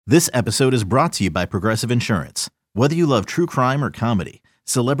This episode is brought to you by Progressive Insurance. Whether you love true crime or comedy,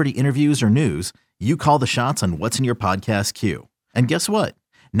 celebrity interviews or news, you call the shots on what's in your podcast queue. And guess what?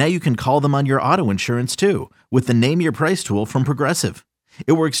 Now you can call them on your auto insurance too with the Name Your Price tool from Progressive.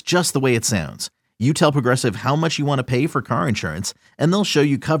 It works just the way it sounds. You tell Progressive how much you want to pay for car insurance, and they'll show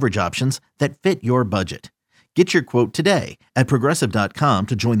you coverage options that fit your budget. Get your quote today at Progressive.com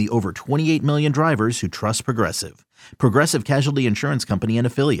to join the over 28 million drivers who trust Progressive. Progressive Casualty Insurance Company and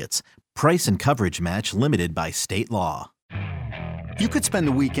Affiliates. Price and coverage match limited by state law. You could spend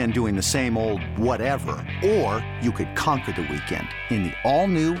the weekend doing the same old whatever, or you could conquer the weekend in the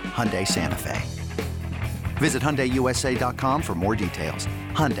all-new Hyundai Santa Fe. Visit HyundaiUSA.com for more details.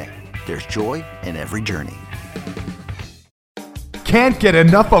 Hyundai, there's joy in every journey. Can't get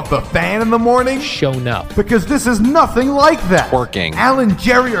enough of the fan in the morning? Shown up. Because this is nothing like that. Working. Al and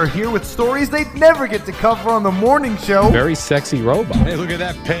Jerry are here with stories they'd never get to cover on the morning show. Very sexy robot. Hey, look at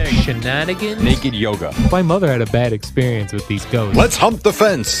that pig. Shenanigans. Naked yoga. My mother had a bad experience with these ghosts. Let's hump the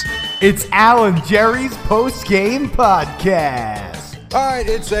fence. It's Al and Jerry's Postgame Podcast. All right,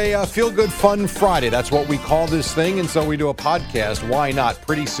 it's a feel-good fun Friday. That's what we call this thing, and so we do a podcast. Why not?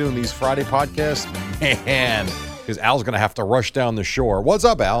 Pretty soon, these Friday podcasts, man, because Al's going to have to rush down the shore. What's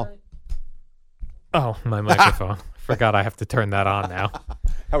up, Al? Oh, my microphone. Forgot I have to turn that on now.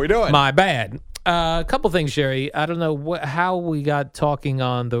 How we doing? My bad. A couple things, Jerry. I don't know how we got talking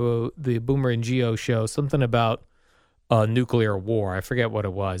on the Boomer and Geo show, something about nuclear war. I forget what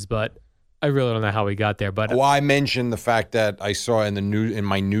it was, but I really don't know how we got there. But well, I mentioned the fact that I saw in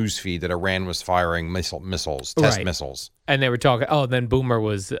my news feed that Iran was firing missiles, test missiles. And they were talking, then Boomer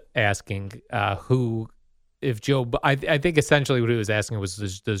was asking if Joe, I think essentially what he was asking was,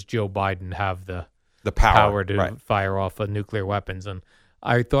 does Joe Biden have the power to fire off nuclear weapons? And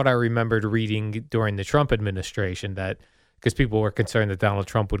I thought I remembered reading during the Trump administration that, because people were concerned that Donald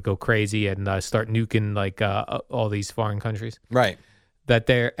Trump would go crazy and start nuking like all these foreign countries. Right.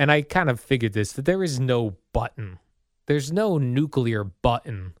 And I kind of figured this, that there is no button. There's no nuclear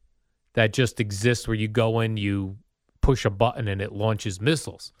button that just exists where you go in, you push a button and it launches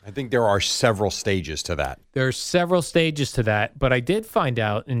missiles. I think there are several stages to that. There are several stages to that, but I did find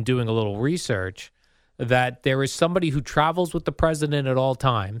out in doing a little research that there is somebody who travels with the president at all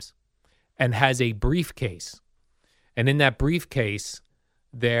times and has a briefcase. And in that briefcase,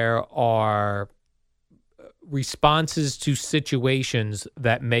 there are responses to situations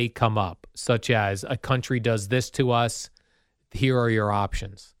that may come up, such as a country does this to us, here are your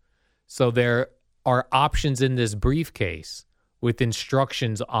options. So there are options in this briefcase with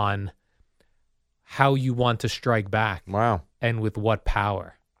instructions on how you want to strike back. Wow. And with what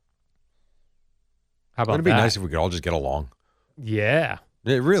power. How about that? It'd be nice if we could all just get along. Yeah.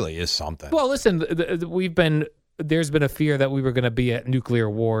 It really is something. Well, listen, there's been a fear that we were going to be at nuclear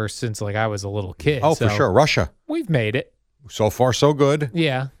war since I was a little kid. Oh, for sure. Russia. We've made it. So far, so good.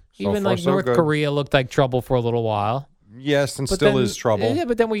 Yeah. Even North Korea looked like trouble for a little while. Yes, and still is trouble. Yeah,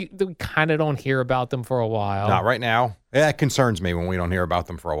 but then we kind of don't hear about them for a while. Not right now. Yeah, it concerns me when we don't hear about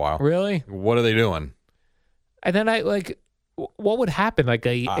them for a while. Really? What are they doing? And then what would happen?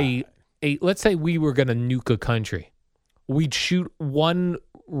 Let's say we were going to nuke a country. We'd shoot one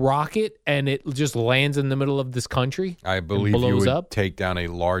rocket and it just lands in the middle of this country. I believe you would take down a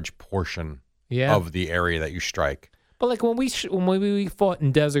large portion of the area that you strike. But when we fought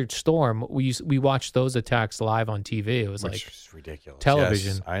in Desert Storm, we watched those attacks live on TV. It was is ridiculous.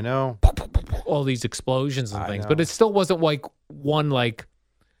 Television. Yes, I know. All these explosions and things, but it still wasn't one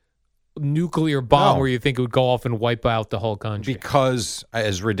nuclear bomb where you think it would go off and wipe out the whole country. Because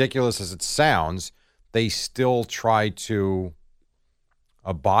as ridiculous as it sounds, they still try to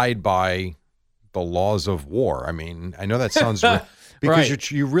abide by the laws of war. I mean, I know that sounds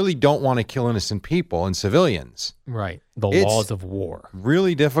because you really don't want to kill innocent people and civilians. Right. It's laws of war.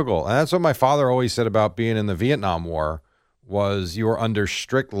 Really difficult. And that's what my father always said about being in the Vietnam War was you were under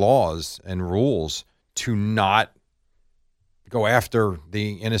strict laws and rules to not go after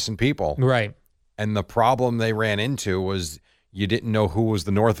the innocent people. Right. And the problem they ran into was you didn't know who was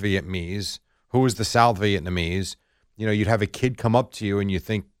the North Vietnamese, who was the South Vietnamese. You'd have a kid come up to you and you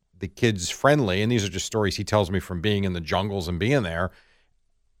think the kid's friendly. And these are just stories he tells me from being in the jungles and being there.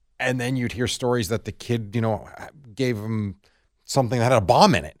 And then you'd hear stories that the kid, gave him something that had a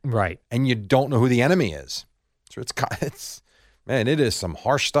bomb in it. Right. And you don't know who the enemy is. So man, it is some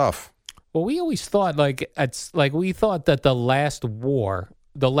harsh stuff. Well, we always thought we thought that the last war,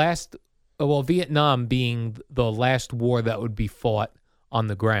 Vietnam being the last war that would be fought on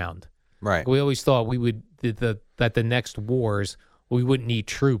the ground. Right. We always thought that the next wars we wouldn't need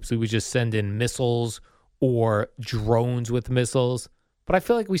troops. We would just send in missiles or drones with missiles. But I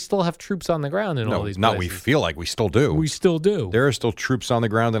feel like we still have troops on the ground in all these places. No, we feel like we still do. We still do. There are still troops on the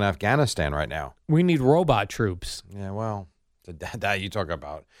ground in Afghanistan right now. We need robot troops. Yeah, well, that you talk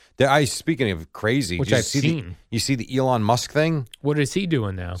about. Speaking of crazy, which I've seen. You see the Elon Musk thing? What is he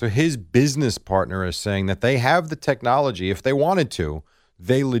doing now? So his business partner is saying that they have the technology. If they wanted to,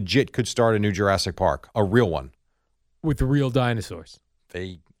 they legit could start a new Jurassic Park, a real one. With real dinosaurs.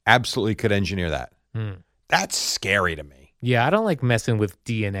 They absolutely could engineer that. That's scary to me. Yeah, I don't like messing with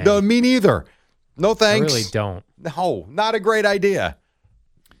DNA. No, me neither. No thanks. I really don't. No, not a great idea.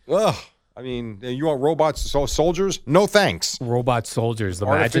 Ugh. I mean, you want robots, soldiers? No thanks. Robot soldiers.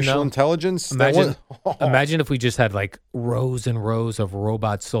 Artificial intelligence? Imagine if we just had like rows and rows of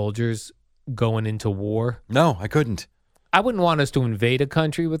robot soldiers going into war. No, I couldn't. I wouldn't want us to invade a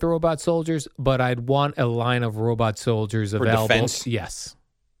country with robot soldiers, but I'd want a line of robot soldiers available. For defense? Yes.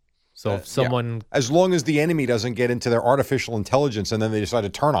 So if someone... Yeah. As long as the enemy doesn't get into their artificial intelligence and then they decide to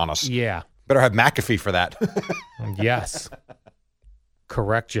turn on us. Yeah. Better have McAfee for that. Yes.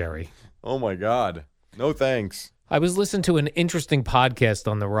 Correct, Jerry. Oh, my God. No thanks. I was listening to an interesting podcast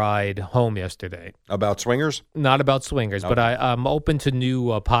on the ride home yesterday. About swingers? Not about swingers, but I'm open to new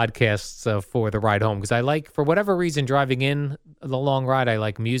podcasts for the ride home because I like, for whatever reason, driving in the long ride, I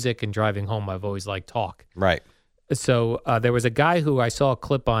like music, and driving home, I've always liked talk. Right. So there was a guy who I saw a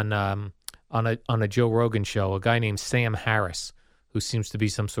clip on a Joe Rogan show, a guy named Sam Harris, who seems to be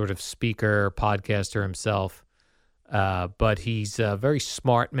some sort of speaker, podcaster himself. But he's a very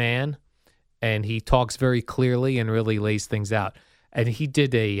smart man, and he talks very clearly and really lays things out. And he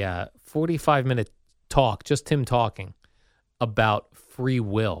did a 45-minute talk, just him talking, about free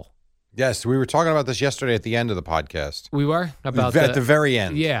will. Yes, we were talking about this yesterday at the end of the podcast. We were? About at the very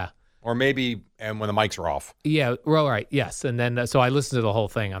end. Yeah. Or maybe and when the mics are off. Yeah, well, right, yes. And then, so I listened to the whole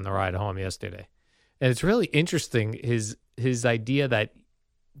thing on the ride home yesterday. And it's really interesting, his idea that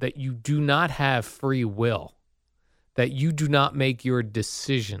you do not have free will, that you do not make your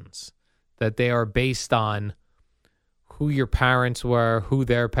decisions, that they are based on who your parents were, who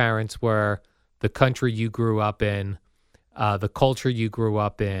their parents were, the country you grew up in, the culture you grew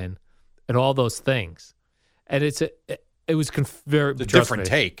up in, and all those things. And it was very a different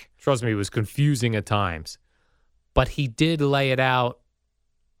take. Trust me, it was confusing at times. But he did lay it out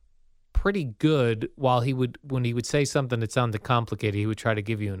pretty good when he would say something that sounded complicated, he would try to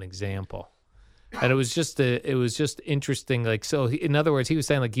give you an example. And it was just interesting. Like, so in other words, he was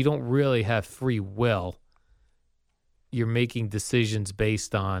saying, like, you don't really have free will. You're making decisions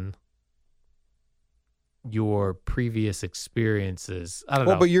based on your previous experiences. I don't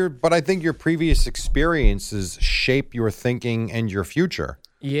know. But I think your previous experiences shape your thinking and your future.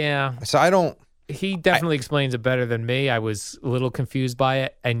 Yeah. So he definitely explains it better than me. I was a little confused by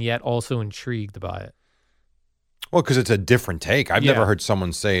it and yet also intrigued by it. Well, because it's a different take. I've never heard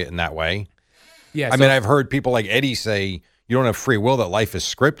someone say it in that way. Yeah. I mean, I've heard people like Eddie say you don't have free will, that life is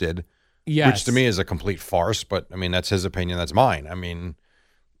scripted. Yes. Which to me is a complete farce, but I mean, that's his opinion. That's mine. I mean,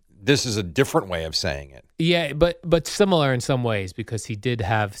 this is a different way of saying it. Yeah, but similar in some ways, because he did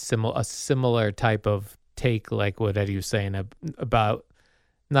have a similar type of take, like what Eddie was saying about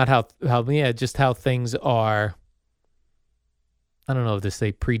not just how things are. I don't know if to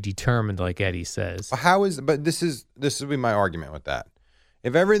say predetermined, like Eddie says. But this would be my argument with that.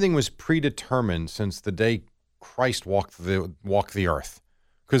 If everything was predetermined since the day Christ walked the earth,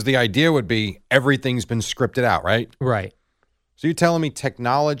 because the idea would be everything's been scripted out, right? Right. So you're telling me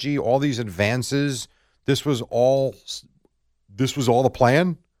technology, all these advances, this was all the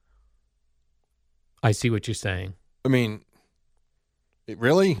plan? I see what you're saying. I mean,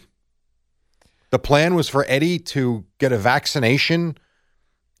 really? The plan was for Eddie to get a vaccination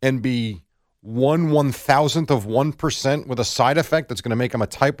and be 1/1000% with a side effect that's going to make him a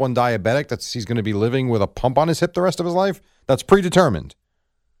type 1 diabetic, he's going to be living with a pump on his hip the rest of his life? That's predetermined.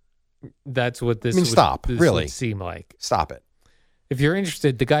 That's what this would seem like. Stop it. If you're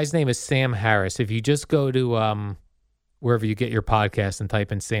interested, the guy's name is Sam Harris. If you just go to wherever you get your podcast and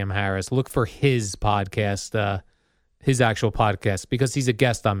type in Sam Harris, look for his podcast, his actual podcast, because he's a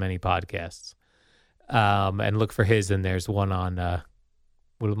guest on many podcasts. And look for his, and there's one on,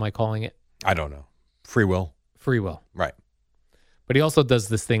 what am I calling it? I don't know. Free will. Free will. Right. But he also does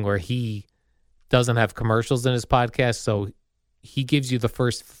this thing where he doesn't have commercials in his podcast, so he gives you the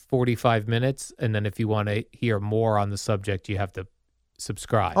first 45 minutes, and then if you want to hear more on the subject, you have to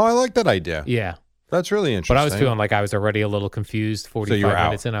subscribe. Oh, I like that idea. Yeah. That's really interesting. But I was feeling like I was already a little confused 45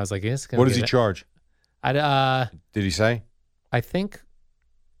 minutes in. I was like, yes. What does he charge? Did he say? I think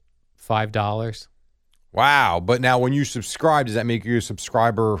 $5. Wow. But now when you subscribe, does that make you a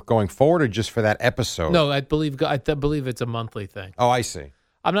subscriber going forward or just for that episode? No, I believe it's a monthly thing. Oh, I see.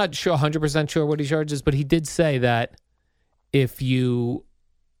 I'm not sure 100% sure what he charges, but he did say that if you,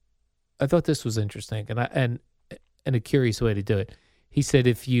 I thought this was interesting and a curious way to do it. He said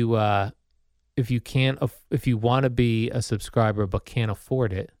if you want to be a subscriber but can't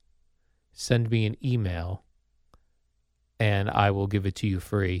afford it, send me an email and I will give it to you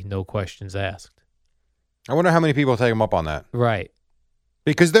free, no questions asked. I wonder how many people take him up on that. Right.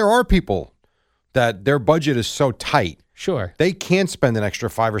 Because there are people that their budget is so tight. Sure. They can't spend an extra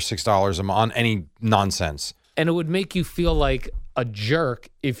 $5 or $6 a month on any nonsense. And it would make you feel like a jerk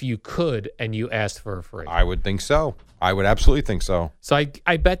if you could and you asked for a free. I would think so. I would absolutely think so. So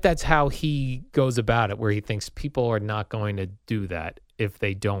I bet that's how he goes about it, where he thinks people are not going to do that if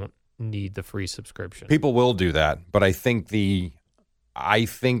they don't need the free subscription. People will do that, but I think the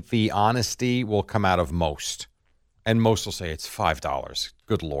honesty will come out of most. And most will say it's $5.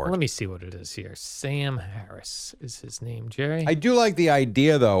 Good Lord. Let me see what it is here. Sam Harris is his name, Jerry. I do like the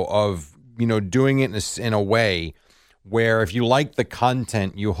idea, though, of doing it in a way where if you like the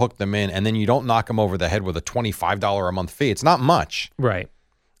content, you hook them in, and then you don't knock them over the head with a $25 a month fee. It's not much. Right.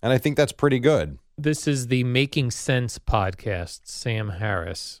 And I think that's pretty good. This is the Making Sense podcast, Sam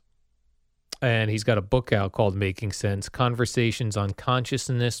Harris. And he's got a book out called Making Sense, Conversations on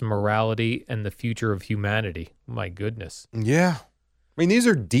Consciousness, Morality, and the Future of Humanity. My goodness. Yeah. I mean, these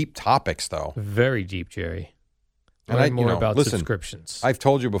are deep topics, though. Very deep, Jerry. And Learn more about subscriptions. I've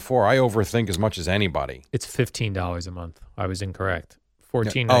told you before, I overthink as much as anybody. It's $15 a month. I was incorrect.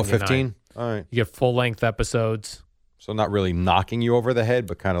 $14.99. Oh, $15? All right. You get full-length episodes. So not really knocking you over the head,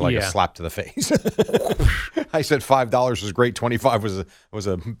 but kind of like a slap to the face. I said $5 was great. 25 was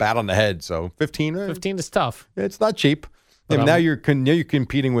a bat on the head. So 15. 15 is tough. It's not cheap. And now you're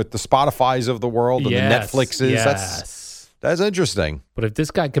competing with the Spotifys of the world and the Netflixes. Yes. That's interesting. But if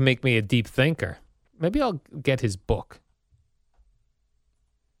this guy can make me a deep thinker, maybe I'll get his book.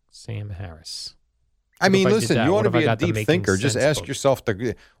 Sam Harris. I mean, listen, you want to be a deep thinker, just ask yourself, all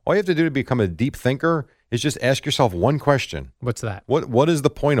you have to do to become a deep thinker is just ask yourself one question. What's that? What is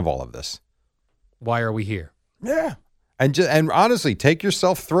the point of all of this? Why are we here? Yeah. And honestly, take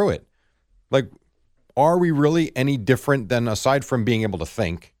yourself through it. Like, are we really any different than, aside from being able to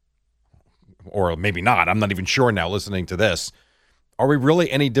think, or maybe not, I'm not even sure now listening to this, are we really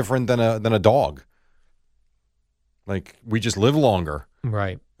any different than a dog? Like, we just live longer.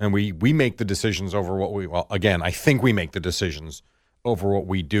 Right. And we make the decisions over again, I think we make the decisions over what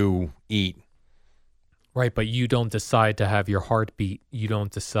we do eat. Right, but you don't decide to have your heart beat. You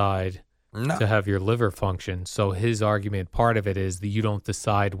don't decide to have your liver function. So his argument, part of it is that you don't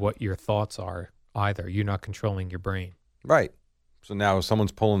decide what your thoughts are either. You're not controlling your brain. Right. So now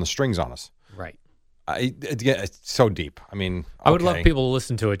someone's pulling the strings on us. Right. It's so deep. I mean, I would love people to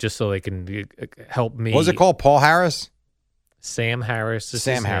listen to it just so they can help me. What was it called? Paul Harris? Sam Harris is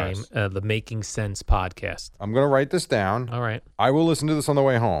his name. The Making Sense podcast. I'm going to write this down. All right. I will listen to this on the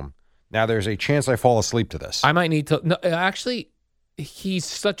way home. Now, there's a chance I fall asleep to this. I might need to. No, actually, he's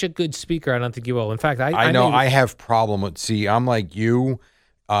such a good speaker. I don't think you will. In fact, I know I have problem with. See, I'm like you,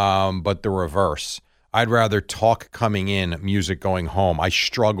 but the reverse. I'd rather talk coming in, music going home. I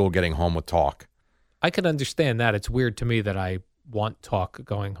struggle getting home with talk. I can understand that. It's weird to me that I want talk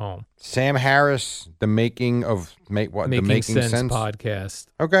going home. Sam Harris, the Making Sense podcast.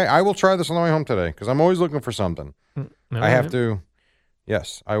 Okay, I will try this on the way home today because I'm always looking for something. I have to.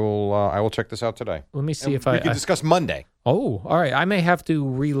 Yes, I will. I will check this out today. Let me see if we can discuss Monday. Oh, all right. I may have to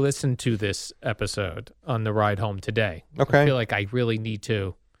re-listen to this episode on the ride home today. Okay. I feel like I really need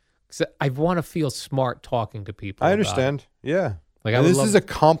to. Cause I want to feel smart talking to people. I understand. Yeah. Like this is a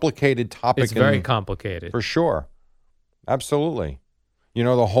complicated topic. It's very complicated. For sure. Absolutely.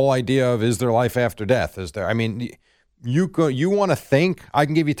 The whole idea of, is there life after death? Is there? I mean, you want to think? I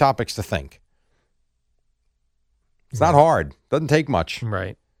can give you topics to think. It's not hard. Doesn't take much.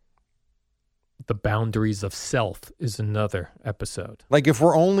 Right. The Boundaries of Self is another episode. Like, if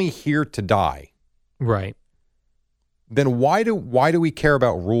we're only here to die, right? Then why do we care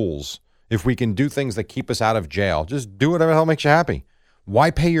about rules if we can do things that keep us out of jail? Just do whatever the hell makes you happy.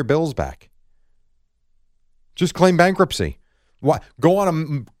 Why pay your bills back? Just claim bankruptcy. Why go on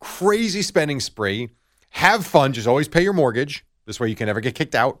a crazy spending spree? Have fun. Just always pay your mortgage. This way you can never get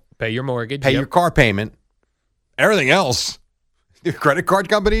kicked out. Pay your mortgage. Pay your car payment. Everything else, your credit card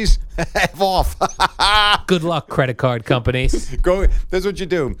companies, F off. Good luck, credit card companies. Go. That's what you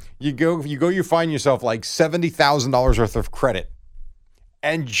do. You find yourself like $70,000 worth of credit,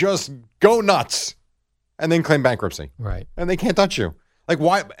 and just go nuts, and then claim bankruptcy. Right. And they can't touch you. Like,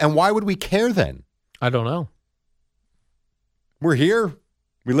 why? And why would we care then? I don't know. We're here.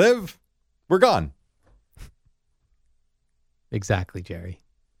 We live. We're gone. Exactly, Jerry.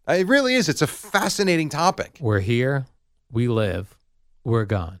 It really is. It's a fascinating topic. We're here. We live. We're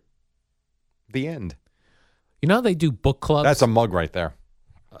gone. The end. You know they do book clubs? That's a mug right there.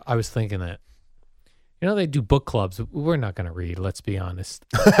 I was thinking that. You know they do book clubs. We're not going to read, let's be honest.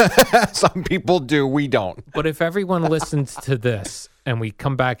 Some people do. We don't. But if everyone listens to this and we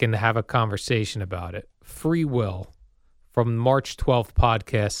come back and have a conversation about it, Free Will from March 12th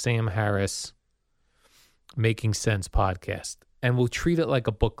podcast, Sam Harris, Making Sense podcast. And we'll treat it like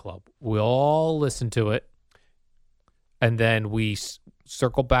a book club. We'll all listen to it. And then we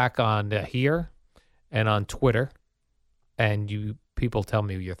circle back on here and on Twitter. And you people tell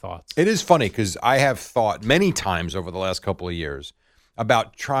me your thoughts. It is funny because I have thought many times over the last couple of years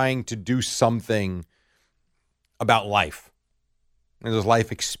about trying to do something about life. And there's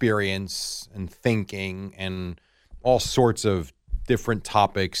life experience and thinking and all sorts of different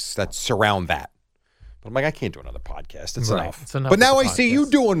topics that surround that. But I'm like, I can't do another podcast. It's enough. It's enough. But now I see you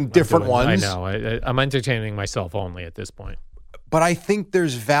doing different ones. I know. I'm entertaining myself only at this point. But I think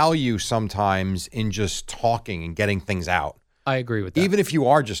there's value sometimes in just talking and getting things out. I agree with that. Even if you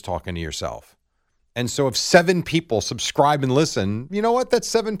are just talking to yourself. And so if 7 people subscribe and listen, you know what? That's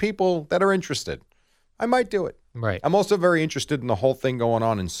 7 people that are interested. I might do it. Right. I'm also very interested in the whole thing going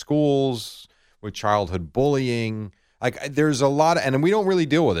on in schools with childhood bullying. Like there's a lot of, and we don't really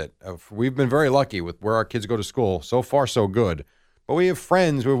deal with it. We've been very lucky with where our kids go to school. So far, so good. But we have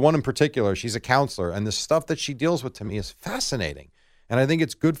friends. We have one in particular. She's a counselor. And the stuff that she deals with to me is fascinating. And I think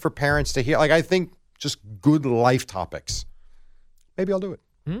it's good for parents to hear. Like I think just good life topics. Maybe I'll do it.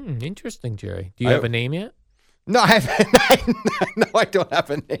 Interesting, Jerry. Do you have a name yet? No, I haven't. No, I don't have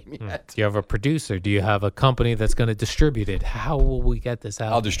a name yet. Do you have a producer? Do you have a company that's going to distribute it? How will we get this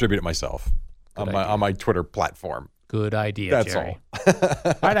out? I'll distribute it myself on my Twitter platform. Good idea, That's Jerry. all.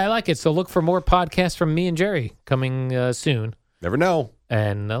 All right, I like it. So look for more podcasts from me and Jerry coming soon. Never know.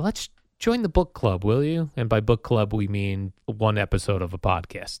 And let's join the book club, will you? And by book club, we mean one episode of a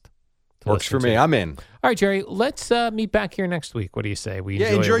podcast. Works for me. I'm in. All right, Jerry, let's meet back here next week. What do you say? We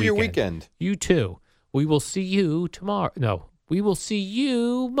enjoy your weekend. You too. We will see you tomorrow. No, we will see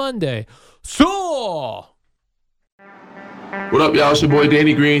you Monday. So. What up, y'all? It's your boy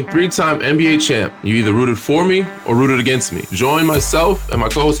Danny Green, 3-time NBA champ. You either rooted for me or rooted against me. Join myself and my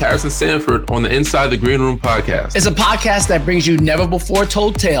co-host Harrison Sanford on the Inside the Green Room podcast. It's a podcast that brings you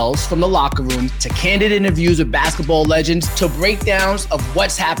never-before-told tales from the locker room to candid interviews with basketball legends to breakdowns of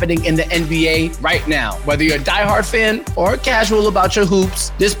what's happening in the NBA right now. Whether you're a diehard fan or casual about your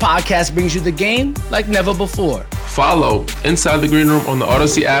hoops, this podcast brings you the game like never before. Follow Inside the Green Room on the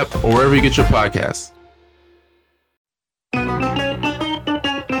Odyssey app or wherever you get your podcasts.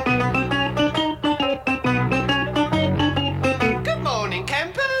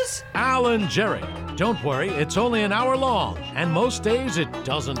 And Jerry. Don't worry, it's only an hour long, and most days it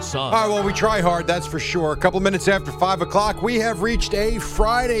doesn't suck. All right, well, we try hard, that's for sure. A couple minutes after 5 o'clock, we have reached a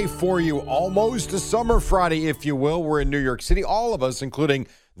Friday for you. Almost a summer Friday, if you will. We're in New York City, all of us, including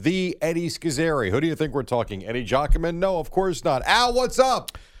the Eddie Schizzeri. Who do you think we're talking? Eddie Jockman? No, of course not. Al, what's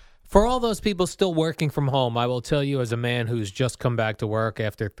up? For all those people still working from home, I will tell you as a man who's just come back to work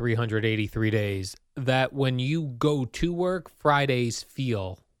after 383 days, that when you go to work, Fridays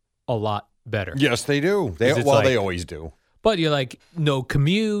feel a lot better. Yes, they do. They always do. But you're like, no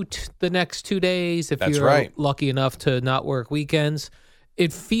commute the next 2 days if you're lucky enough to not work weekends.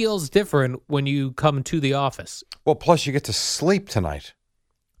 It feels different when you come to the office. Well, plus you get to sleep tonight.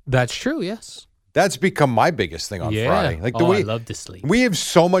 That's true, yes. That's become my biggest thing on Friday. Like I love to sleep. We have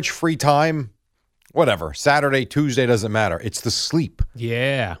so much free time. Whatever. Saturday, Tuesday, doesn't matter. It's the sleep.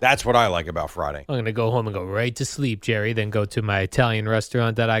 Yeah. That's what I like about Friday. I'm going to go home and go right to sleep, Jerry, then go to my Italian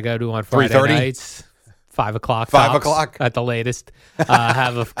restaurant that I go to on Friday 3:30? nights. 5 o'clock. 5 o'clock? At the latest.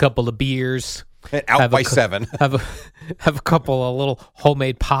 Have a couple of beers. Out by 7. Have a couple of little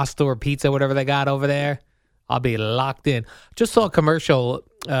homemade pasta or pizza, whatever they got over there. I'll be locked in. Just saw a commercial,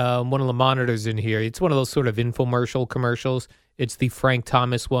 one of the monitors in here. It's one of those sort of infomercial commercials. It's the Frank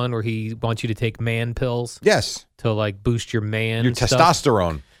Thomas one where he wants you to take man pills. Yes. To like boost your your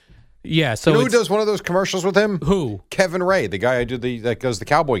testosterone. Yeah. So you know who does one of those commercials with him? Who? Kevin Ray, the guy that goes the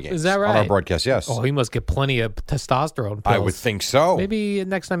Cowboy games. Is that right? On our broadcast, yes. Oh, he must get plenty of testosterone pills. I would think so. Maybe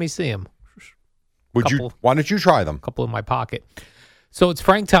next time you see him. Why don't you try them? A couple in my pocket. So it's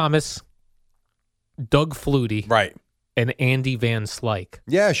Frank Thomas, Doug Flutie. Right. And Andy Van Slyke.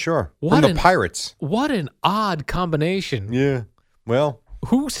 Yeah, sure. From the Pirates. What an odd combination. Yeah. Well.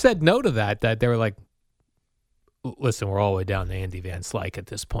 Who said no to that? That they were like, listen, we're all the way down to Andy Van Slyke at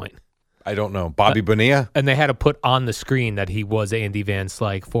this point. I don't know. Bobby Bonilla? And they had to put on the screen that he was Andy Van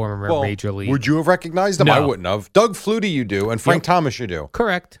Slyke, former Major League. Would you have recognized him? No. I wouldn't have. Doug Flutie you do, and Frank Thomas you do.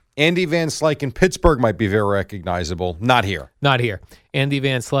 Correct. Andy Van Slyke in Pittsburgh might be very recognizable. Not here. Not here. Andy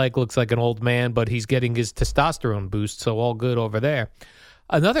Van Slyke looks like an old man, but he's getting his testosterone boost, so all good over there.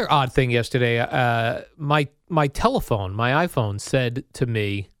 Another odd thing yesterday, my telephone, my iPhone said to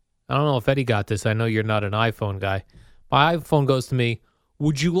me, I don't know if Eddie got this. I know you're not an iPhone guy. My iPhone goes to me,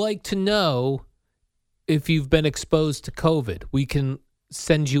 would you like to know if you've been exposed to COVID? We can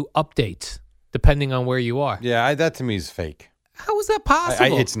send you updates depending on where you are. Yeah, that to me is fake. How is that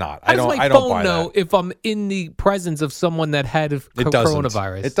possible? It's not. How does my phone know that. if I'm in the presence of someone that had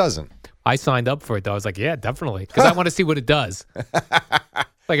coronavirus? It doesn't. I signed up for it, though. I was like, yeah, definitely, because I want to see what it does.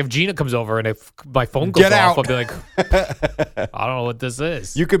 Like if Gina comes over and if my phone goes off, I'll be like, I don't know what this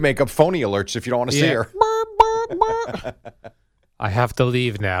is. You could make up phony alerts if you don't want to see her. I have to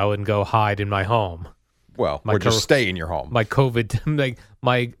leave now and go hide in my home. Well, or just stay in your home. My COVID,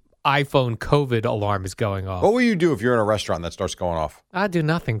 my iPhone COVID alarm is going off. What will you do if you're in a restaurant that starts going off? I do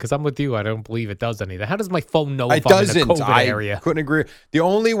nothing because I'm with you. I don't believe it does anything. How does my phone know if I'm in a COVID area? I couldn't agree. The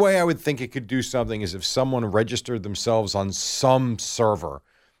only way I would think it could do something is if someone registered themselves on some server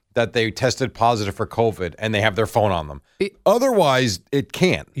that they tested positive for COVID and they have their phone on them. Otherwise, it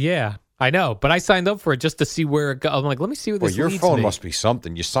can't. Yeah, I know. But I signed up for it just to see where it goes. I'm like, let me see what this your leads phone me. must be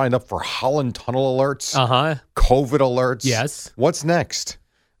something. You signed up for Holland Tunnel alerts? Uh-huh. COVID alerts? Yes. What's next?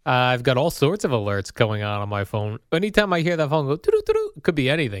 I've got all sorts of alerts going on my phone. Anytime I hear that phone go, doo-doo-doo-doo, it could be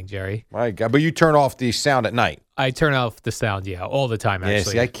anything, Jerry. My God. But you turn off the sound at night. I turn off the sound, all the time, actually. Yeah,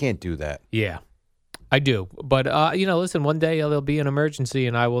 see, I can't do that. Yeah, I do. But, listen, one day there'll be an emergency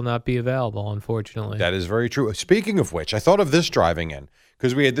and I will not be available, unfortunately. That is very true. Speaking of which, I thought of this driving in,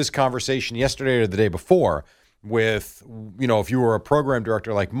 because we had this conversation yesterday or the day before with, if you were a program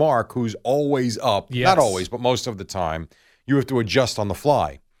director like Mark, who's always up, not always, but most of the time, you have to adjust on the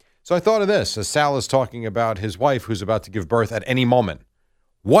fly. So I thought of this, as Sal is talking about his wife who's about to give birth at any moment.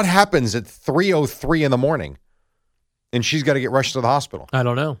 What happens at 3:03 in the morning and she's got to get rushed to the hospital? I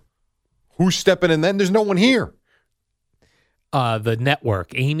don't know. Who's stepping in then? There's no one here. The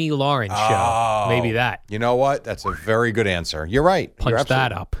network, Amy Lawrence show. Maybe that. You know what? That's a very good answer. You're right. Punch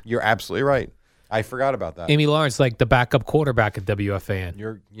that up. You're absolutely right. I forgot about that. Amy Lawrence, like the backup quarterback at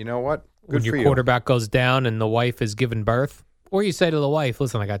WFAN. You know what? Good when for your quarterback goes down and the wife is giving birth. Or you say to the wife,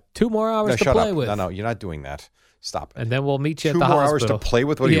 listen, I got 2 more hours to play with. No, you're not doing that. Stop it. And then we'll meet you at 2 the more hospital. hours to play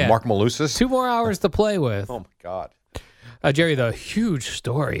with? What are you, Mark Malusis? 2 more hours to play with. Oh, my God. Jerry, the huge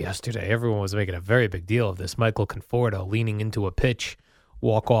story yesterday, everyone was making a very big deal of this. Michael Conforto leaning into a pitch,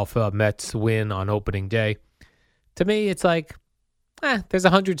 walk-off Mets win on opening day. To me, it's like, there's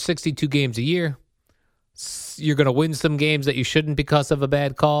 162 games a year. You're going to win some games that you shouldn't because of a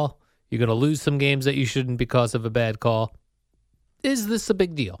bad call. You're going to lose some games that you shouldn't because of a bad call. Is this a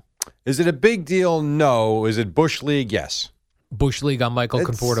big deal? Is it a big deal? No. Is it Bush League? Yes. Bush League on Michael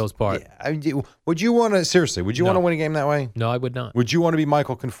Conforto's part. Yeah, would you want to, seriously, would you want to win a game that way? No, I would not. Would you want to be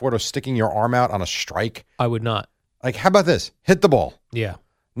Michael Conforto sticking your arm out on a strike? I would not. Like, how about this? Hit the ball. Yeah.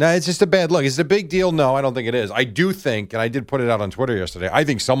 No, it's just a bad look. Is it a big deal? No, I don't think it is. I do think, and I did put it out on Twitter yesterday, I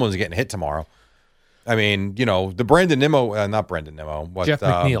think someone's getting hit tomorrow. I mean, the Brandon Nimmo, not Brandon Nimmo. Jeff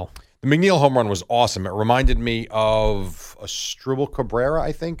McNeil. The McNeil home run was awesome. It reminded me of a Asdrubal Cabrera,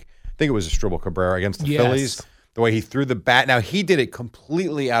 I think. I think it was Asdrubal Cabrera against the Phillies. The way he threw the bat. Now, he did it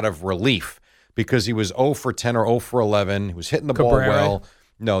completely out of relief because he was 0 for 10 or 0 for 11. He was hitting the ball well.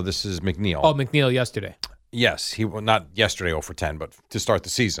 No, this is McNeil. Oh, McNeil yesterday. Yes. Not yesterday 0 for 10, but to start the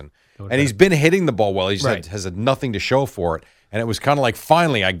season. And he's been hitting the ball well. He just has had nothing to show for it. And it was kind of like,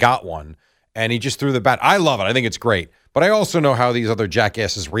 finally, I got one. And he just threw the bat. I love it. I think it's great. But I also know how these other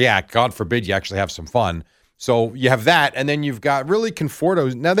jackasses react. God forbid you actually have some fun. So you have that, and then you've got really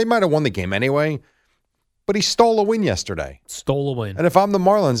Conforto. Now, they might have won the game anyway, but he stole a win yesterday. Stole a win. And if I'm the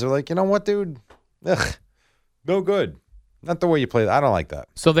Marlins, they're like, you know what, dude? Ugh, no good. Not the way you play that. I don't like that.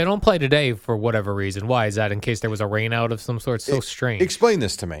 So they don't play today for whatever reason. Why? Is that in case there was a rain out of some sort? So strange. Explain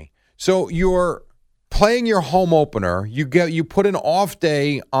this to me. So you're playing your home opener, you put an off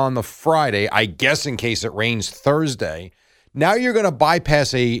day on the Friday, I guess in case it rains Thursday. Now you're going to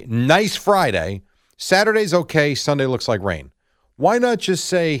bypass a nice Friday. Saturday's okay, Sunday looks like rain. Why not just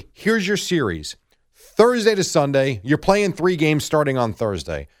say, here's your series. Thursday to Sunday, you're playing 3 games starting on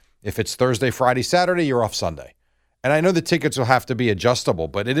Thursday. If it's Thursday, Friday, Saturday, you're off Sunday. And I know the tickets will have to be adjustable,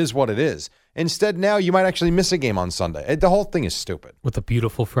 but it is what it is. Instead, now you might actually miss a game on Sunday. The whole thing is stupid. With a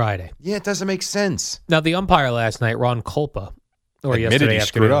beautiful Friday. Yeah, it doesn't make sense. Now, the umpire last night, Ron Kulpa, or yesterday afternoon,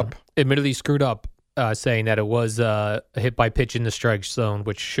 screwed up. Admittedly screwed up. saying that it was a hit by pitch in the strike zone,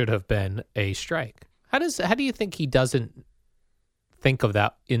 which should have been a strike. How do you think he doesn't think of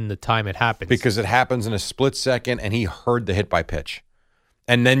that in the time it happens? Because it happens in a split second, and he heard the hit by pitch.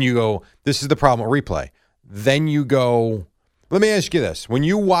 And then you go, this is the problem with replay. Then you go, let me ask you this. When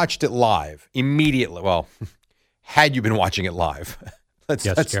you watched it live, immediately, well, had you been watching it live,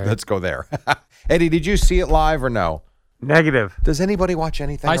 let's go there. Eddie, did you see it live or no? Negative. Does anybody watch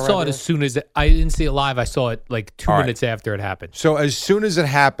anything? I saw it as soon as I didn't see it live. I saw it like 2 minutes after it happened. So as soon as it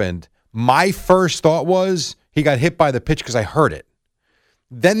happened, my first thought was he got hit by the pitch because I heard it.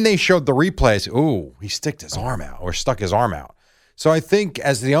 Then they showed the replays. Ooh, he stuck his arm out. So I think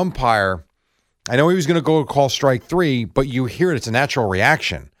as the umpire, I know he was going to go call strike 3, but you hear it. It's a natural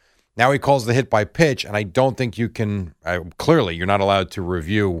reaction. Now he calls the hit by pitch, and I don't think you can clearly, you're not allowed to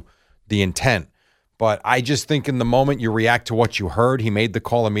review the intent. But I just think in the moment you react to what you heard, he made the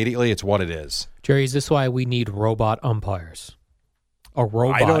call immediately. It's what it is. Jerry, is this why we need robot umpires? A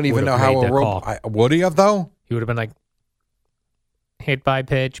robot. I don't even know how a robot would he have, though? He would have been like, hit by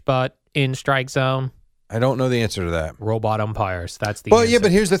pitch, but in strike zone. I don't know the answer to that. Robot umpires. That's the answer. answer. Yeah,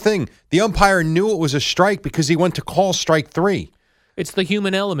 but here's the thing. The umpire knew it was a strike because he went to call strike 3. It's the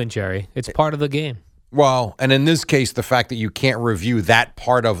human element, Jerry. It's part of the game. Well, and in this case, the fact that you can't review that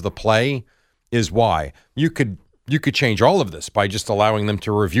part of the play is why. You could change all of this by just allowing them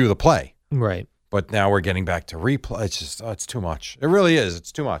to review the play. Right. But now we're getting back to replay. It's just, it's too much. It really is.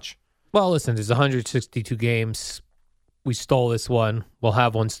 It's too much. Well, listen, there's 162 games. We stole this one. We'll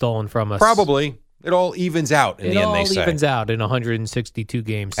have one stolen from us. Probably. It all evens out in the end, they say. It all evens out in 162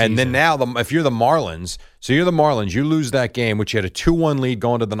 games. And then now, if you're the Marlins, you lose that game, which you had a 2-1 lead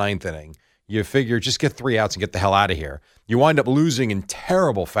going to the 9th inning. You figure just get 3 outs and get the hell out of here. You wind up losing in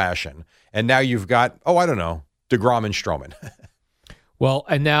terrible fashion. And now you've got, I don't know, DeGrom and Stroman. Well,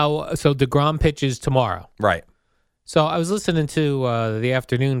 and now, so DeGrom pitches tomorrow. Right. So I was listening to the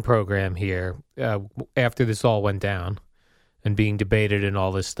afternoon program here after this all went down and being debated and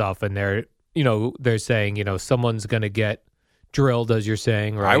all this stuff. And they're saying, someone's going to get drilled, as you're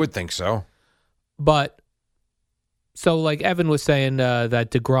saying, right? I would think so. But so like Evan was saying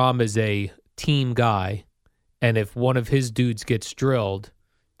that DeGrom is a team guy. And if one of his dudes gets drilled,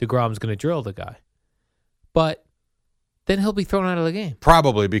 DeGrom's going to drill the guy. But then he'll be thrown out of the game.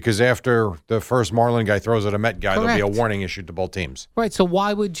 Probably, because after the first Marlin guy throws at a Met guy, Correct. There'll be a warning issued to both teams. Right. So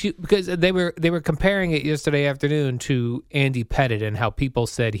why would you? Because they were comparing it yesterday afternoon to Andy Pettitte and how people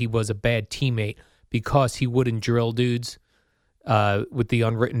said he was a bad teammate because he wouldn't drill dudes with the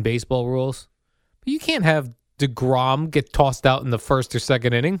unwritten baseball rules. But you can't have DeGrom get tossed out in the first or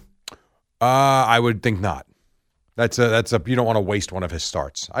second inning. I would think not. That's a you don't want to waste one of his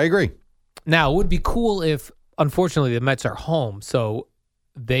starts. I agree. Now, it would be cool if, unfortunately, the Mets are home, so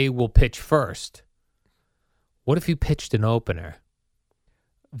they will pitch first. What if you pitched an opener?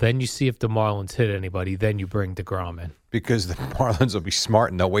 Then you see if the Marlins hit anybody. Then you bring DeGrom in. Because the Marlins will be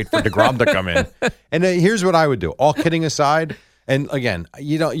smart and they'll wait for DeGrom to come in. And here's what I would do. All kidding aside, and again,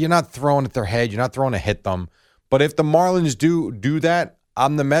 you're not throwing at their head. You're not throwing to hit them. But if the Marlins do that,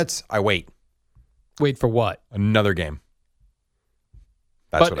 I'm the Mets, I wait. Wait for what? Another game.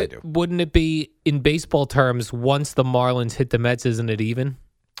 That's what I do. Wouldn't it be, in baseball terms, once the Marlins hit the Mets, isn't it even?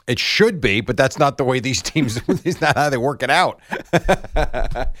 It should be, but that's not the way these teams, it's not how they work it out.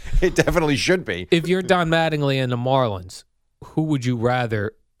 It definitely should be. If you're Don Mattingly and the Marlins, who would you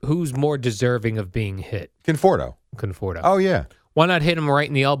rather, who's more deserving of being hit? Conforto. Oh, yeah. Why not hit him right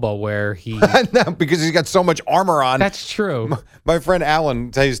in the elbow where he... No, because he's got so much armor on. That's true. My friend Alan,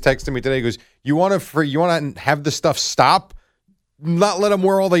 he's texting me today, he goes, you want to have the stuff stop? Not let them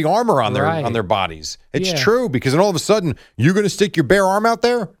wear all the armor on their bodies. It's true, because then all of a sudden, you're going to stick your bare arm out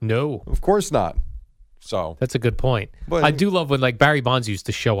there? No. Of course not. So that's a good point. But I do love when Barry Bonds used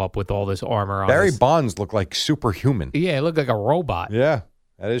to show up with all this armor on. Barry Bonds looked like superhuman. Yeah, he looked like a robot. Yeah,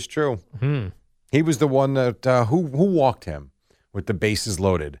 that is true. He was the one that who walked him with the bases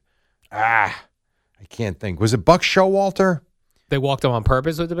loaded. I can't think. Was it Buck Showalter? They walked him on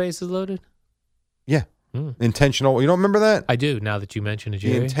purpose with the bases loaded? Yeah. Intentional. You don't remember that? I do, now that you mention it,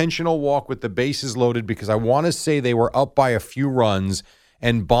 Jerry. The intentional walk with the bases loaded, because I want to say they were up by a few runs,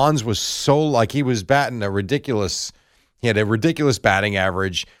 and Bonds was he was batting he had a ridiculous batting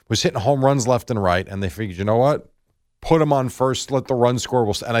average, was hitting home runs left and right, and they figured, you know what? Put him on first, let the run score.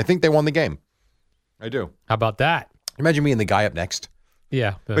 And I think they won the game. I do. How about that? Imagine me and the guy up next.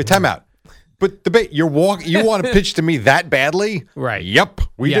 Yeah. Wait, time out. But you want to pitch to me that badly? Right. Yep,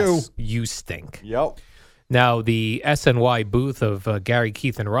 we do. You stink. Yep. Now, the SNY booth of Gary,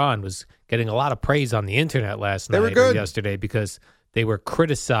 Keith, and Ron was getting a lot of praise on the internet last night or yesterday because they were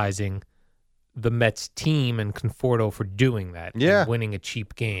criticizing the Mets team and Conforto for doing that. Yeah. And winning a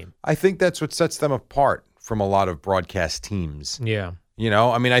cheap game. I think that's what sets them apart from a lot of broadcast teams. Yeah.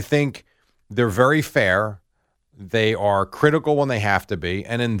 I mean, I think they're very fair. They are critical when they have to be.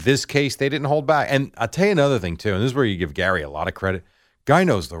 And in this case, they didn't hold back. And I'll tell you another thing, too, and this is where you give Gary a lot of credit. Guy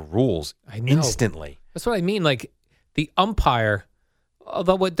knows the rules instantly. That's what I mean. Like, the umpire,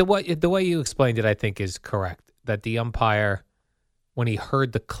 although the way you explained it, I think is correct. That the umpire, when he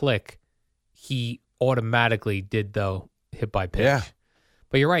heard the click, he automatically did the hit by pitch. Yeah.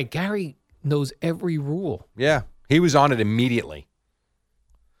 But you're right. Gary knows every rule. Yeah. He was on it immediately.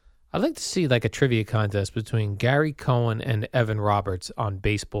 I'd like to see like a trivia contest between Gary Cohen and Evan Roberts on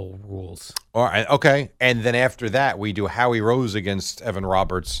baseball rules. All right. Okay. And then after that, we do Howie Rose against Evan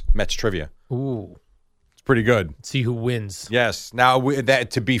Roberts Mets trivia. Ooh. It's pretty good. See who wins. Yes. Now,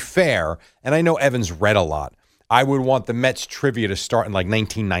 that to be fair, and I know Evan's read a lot, I would want the Mets trivia to start in like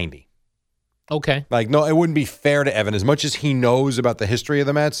 1990. Okay. Like, no, it wouldn't be fair to Evan. As much as he knows about the history of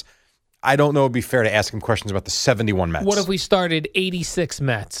the Mets, I don't know it would be fair to ask him questions about the 71 Mets. What if we started 86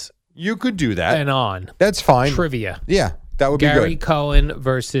 Mets? You could do that. And on. That's fine. Trivia. Yeah, that would be good. Gary Cohen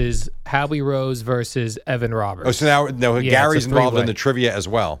versus Howie Rose versus Evan Roberts. Oh, so now Gary's involved in the trivia as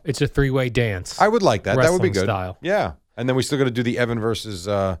well. It's a three-way dance. I would like that. That would be good. Style. Yeah. And then we still got to do the Evan versus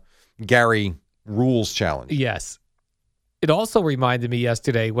Gary rules challenge. Yes. It also reminded me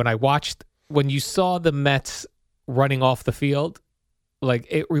yesterday when you saw the Mets running off the field, like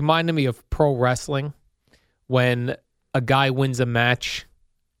it reminded me of pro wrestling when a guy wins a match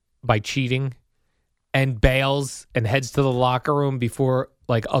by cheating and bails and heads to the locker room before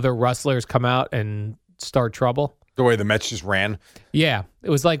like other wrestlers come out and start trouble. The way the Mets just ran. Yeah.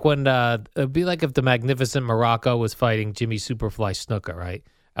 It was like when it'd be like if the Magnificent Morocco was fighting Jimmy Superfly Snuka, right?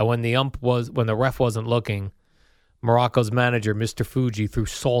 And when the ref wasn't looking, Morocco's manager, Mr. Fuji, threw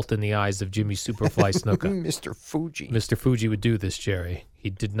salt in the eyes of Jimmy Superfly Snuka. Mr. Fuji. Mr. Fuji would do this, Jerry. He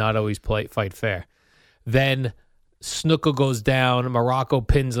did not always fight fair. Then Snuka goes down. Morocco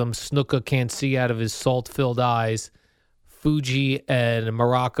pins him. Snuka can't see out of his salt-filled eyes. Fuji and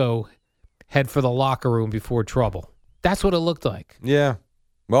Morocco head for the locker room before trouble. That's what it looked like. Yeah.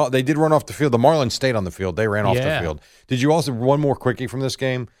 Well, they did run off the field. The Marlins stayed on the field. They ran off the field. Did you also, one more quickie from this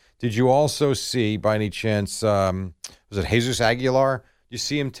game, did you also see, by any chance, was it Jesus Aguilar? You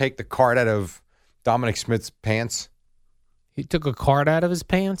see him take the card out of Dominic Smith's pants? He took a card out of his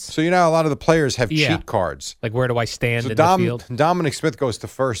pants? So, a lot of the players have cheat cards. Like, where do I stand in the field? Dominic Smith goes to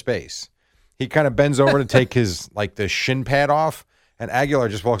first base. He kind of bends over to take his, the shin pad off, and Aguilar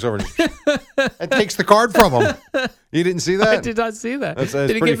just walks over and takes the card from him. You didn't see that? I did not see that. That's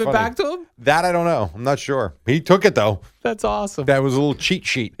did he give it back to him? That I don't know. I'm not sure. He took it, though. That's awesome. That was a little cheat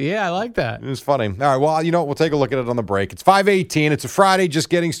sheet. Yeah, I like that. It was funny. All right, well, you know what? We'll take a look at it on the break. It's 5:18. It's a Friday, just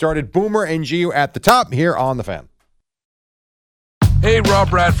getting started. Boomer and Gio at the top here on The Fan. Hey, Rob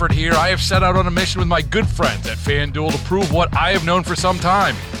Bradford here. I have set out on a mission with my good friends at FanDuel to prove what I have known for some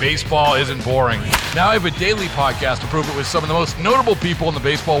time. Baseball isn't boring. Now I have a daily podcast to prove it with some of the most notable people in the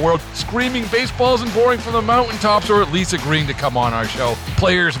baseball world, screaming baseball isn't boring from the mountaintops, or at least agreeing to come on our show.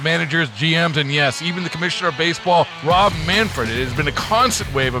 Players, managers, GMs, and yes, even the commissioner of baseball, Rob Manfred. It has been a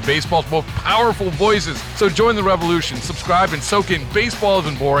constant wave of baseball's most powerful voices. So join the revolution. Subscribe and soak in Baseball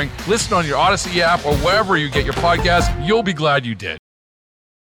Isn't Boring. Listen on your Odyssey app or wherever you get your podcasts. You'll be glad you did.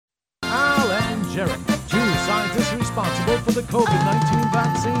 Jerry, two scientists responsible for the COVID-19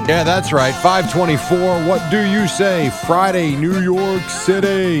 vaccine. Yeah, that's right. 5:24. What do you say? Friday, New York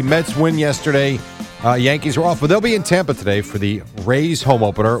City. Mets win yesterday. Yankees were off, but they'll be in Tampa today for the Rays home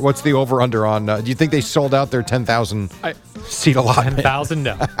opener. What's the over-under on? Do you think they sold out their 10,000 seat allotment? 10,000?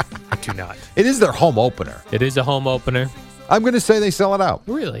 No, I do not. It is their home opener. It is a home opener. I'm going to say they sell it out.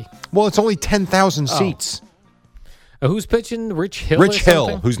 Really? Well, it's only 10,000 seats. Who's pitching? Rich Hill? Rich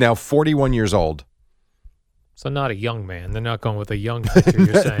Hill, who's now 41 years old. So not a young man. They're not going with a young pitcher,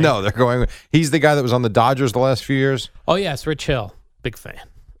 you're saying? No, they're going. He's the guy that was on the Dodgers the last few years. Oh, yes, Rich Hill. Big fan.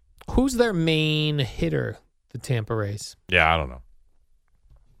 Who's their main hitter, the Tampa Rays? Yeah, I don't know.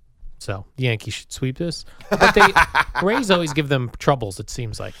 So the Yankees should sweep this. But Rays always give them troubles, it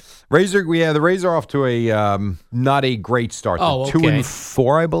seems like. The Rays are off to a not a great start. Oh, okay.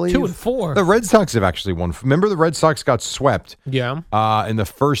 2-4, I believe. 2-4. The Red Sox have actually won. Remember, the Red Sox got swept. Yeah. In the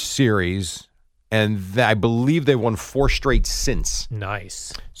first series, and I believe they won 4 straight since.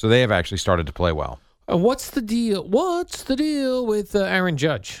 Nice. So they have actually started to play well. What's the deal? What's the deal with Aaron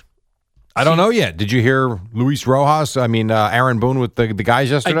Judge? I don't know yet. Did you hear Luis Rojas? Aaron Boone with the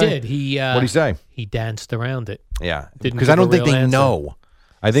guys yesterday? I did. What did he say? He danced around it. Yeah, because I don't think they know.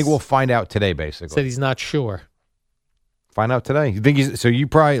 I think we'll find out today, basically. Said he's not sure. Find out today. You think he's? So you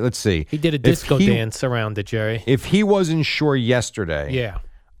probably let's see. He did a disco dance around it, Jerry. If he wasn't sure yesterday, yeah,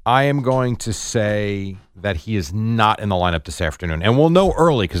 I am going to say that he is not in the lineup this afternoon, and we'll know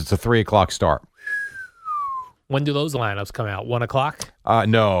early because it's a 3:00 start. When do those lineups come out? 1:00?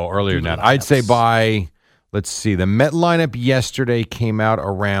 No, earlier than that. I'd say by. Let's see. The Met lineup yesterday came out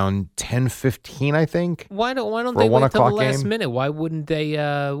around 10:15, I think. Why don't they wait till the last minute? Why wouldn't they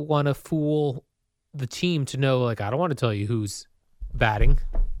want to fool the team to know? Like, I don't want to tell you who's batting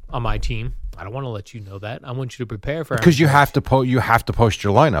on my team. I don't want to let you know that. I want you to prepare for because you have to post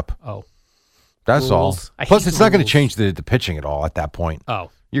your lineup. Oh, that's rules. all. Plus, it's not going to change the pitching at all at that point. Oh.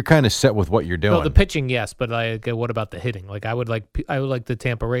 You're kind of set with what you're doing. No, the pitching, yes, but what about the hitting? Like I would like the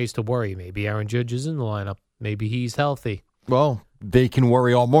Tampa Rays to worry. Maybe Aaron Judge is in the lineup. Maybe he's healthy. Well, they can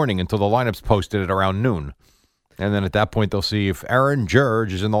worry all morning until the lineup's posted at around noon, and then at that point they'll see if Aaron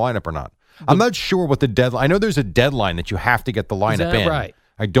Judge is in the lineup or not. I'm not sure what the deadline. I know there's a deadline that you have to get the lineup is that in. Right.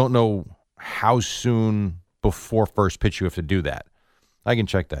 I don't know how soon before first pitch you have to do that. I can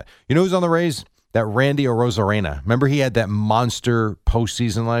check that. You know who's on the Rays? That Randy Arozarena. Remember he had that monster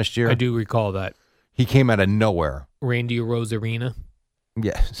postseason last year? I do recall that. He came out of nowhere. Randy Arozarena?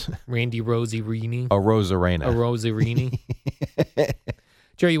 Yes. Randy Rosareni? Arozarena. Arozareni.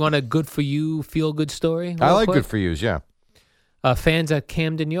 Jerry, you want a good for you, feel good story? I like quick? good for yous, yeah. Fans at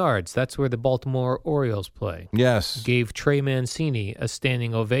Camden Yards, that's where the Baltimore Orioles play. Yes. Gave Trey Mancini a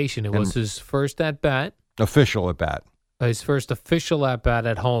standing ovation. It was his first at-bat. Official at-bat. His first official at-bat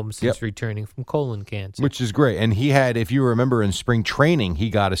at home since returning from colon cancer. Which is great. And he had, if you remember, in spring training, he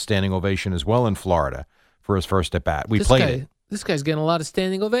got a standing ovation as well in Florida for his first at-bat. We played it. This guy's getting a lot of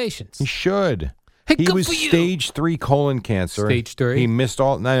standing ovations. He should. Hey, he good was for you. stage 3 colon cancer. Stage 3? He missed it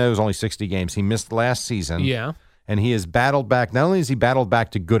was only 60 games. He missed last season. Yeah. And he has battled back. Not only has he battled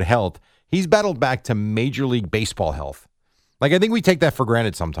back to good health, he's battled back to Major League Baseball health. Like, I think we take that for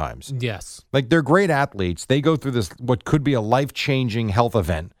granted sometimes. Yes. Like, they're great athletes. They go through this, what could be a life-changing health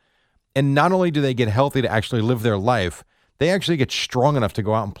event. And not only do they get healthy to actually live their life, they actually get strong enough to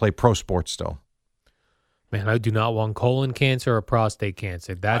go out and play pro sports still. Man, I do not want colon cancer or prostate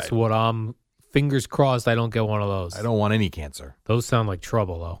cancer. That's what I'm, fingers crossed I don't get one of those. I don't want any cancer. Those sound like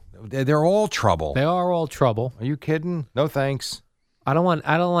trouble, though. They're all trouble. They are all trouble. Are you kidding? No thanks. I don't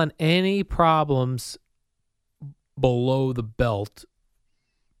want any problems below the belt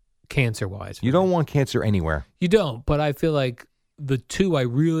cancer-wise. You don't want cancer anywhere. You don't, but I feel like the two I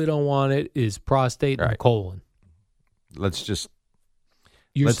really don't want it is prostate and colon. Let's saying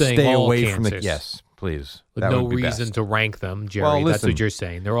stay all away cancers. from the yes, please. With that no would be reason best. to rank them, Jerry. Well, That's listen, what you're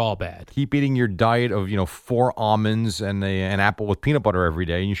saying. They're all bad. Keep eating your diet of 4 almonds and an apple with peanut butter every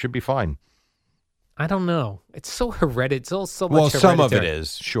day, and you should be fine. I don't know. It's so hereditary. It's all so much Well, hereditary. some of it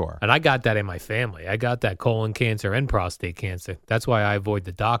is, sure. And I got that in my family. I got that colon cancer and prostate cancer. That's why I avoid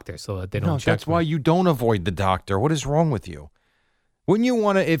the doctor so that they don't check that's why you don't avoid the doctor. What is wrong with you? Wouldn't you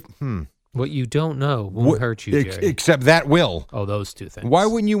want to What you don't know won't hurt you, Jerry. Except that will. Oh, those two things. Why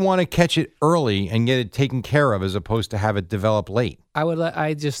wouldn't you want to catch it early and get it taken care of as opposed to have it develop late?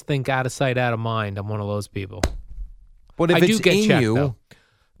 I just think out of sight, out of mind. I'm one of those people. But if I it's do get in checked, you, though.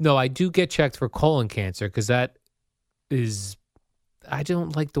 No, I do get checked for colon cancer because that is. I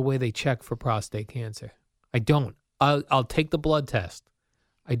don't like the way they check for prostate cancer. I don't. I'll take the blood test.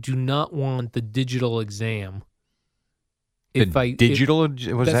 I do not want the digital exam. What does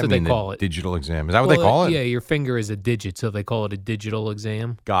that mean? They call it. Digital exam. Is that what they call it? Yeah, your finger is a digit, so they call it a digital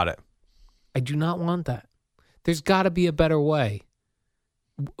exam. Got it. I do not want that. There's got to be a better way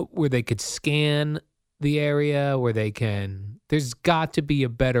where they could scan the area, where they can. There's got to be a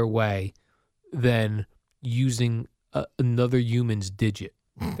better way than using another human's digit.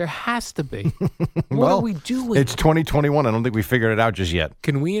 There has to be. What are we doing? It's 2021. I don't think we figured it out just yet.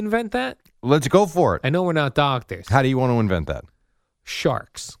 Can we invent that? Let's go for it. I know we're not doctors. How do you want to invent that?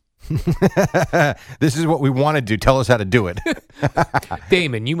 Sharks. This is what we want to do. Tell us how to do it.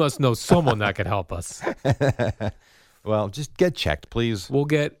 Damon, you must know someone that could help us. Well, just get checked, please.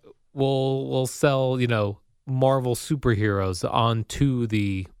 We'll sell, Marvel superheroes onto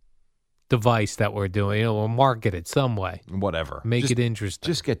the device that we're doing. We'll market it some way. Whatever. Make it interesting.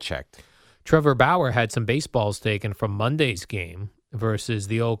 Just get checked. Trevor Bauer had some baseballs taken from Monday's game versus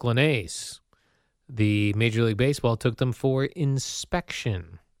the Oakland A's. The Major League Baseball took them for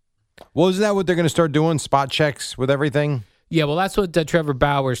inspection. Well, isn't that what they're going to start doing? Spot checks with everything? Yeah, well, that's what Trevor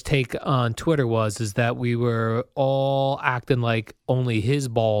Bauer's take on Twitter is that we were all acting like only his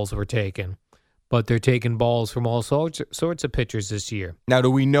balls were taken, but they're taking balls from all sorts of pitchers this year. Now,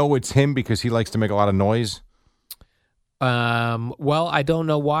 do we know it's him because he likes to make a lot of noise? Well, I don't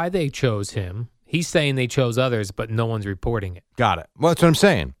know why they chose him. He's saying they chose others, but no one's reporting it. Got it. Well, that's what I'm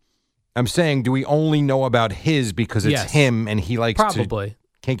saying. I'm saying, do we only know about his because it's him and he likes probably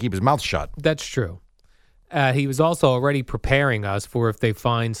can't keep his mouth shut? That's true. He was also already preparing us for if they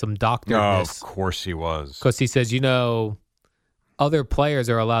find some doctoredness. Oh, of course he was. Because he says, other players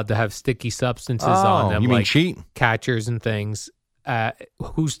are allowed to have sticky substances on them. You mean cheat? Catchers and things.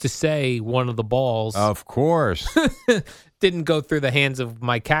 Who's to say one of the balls? Of course. Didn't go through the hands of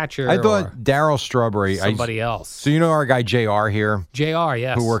my catcher. I thought Darryl Strawberry. Somebody else. So our guy JR here? JR,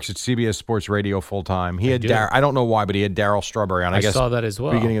 yes. Who works at CBS Sports Radio full time. He had I don't know why, but he had Darryl Strawberry on. I guess saw that as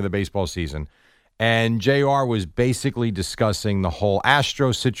well. Beginning of the baseball season. And JR was basically discussing the whole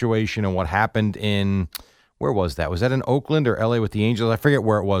Astros situation and what happened in, where was that? Was that in Oakland or LA with the Angels? I forget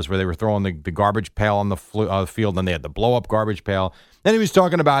where it was, where they were throwing the garbage pail on the field, and they had the blow-up garbage pail. Then he was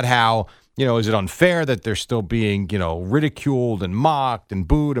talking about how, is it unfair that they're still being, ridiculed and mocked and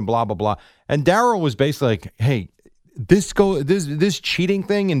booed and blah, blah, blah. And Darryl was basically like, hey, this cheating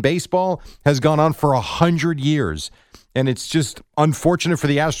thing in baseball has gone on for 100 years. And it's just unfortunate for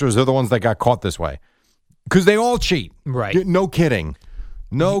the Astros. They're the ones that got caught this way. Because they all cheat. Right. No kidding.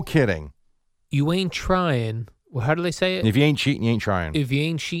 No kidding. You ain't trying. Well, how do they say it? If you ain't cheating, you ain't trying. If you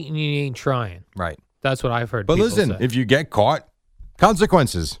ain't cheating, you ain't trying. Right. That's what I've heard But people listen, say. if you get caught,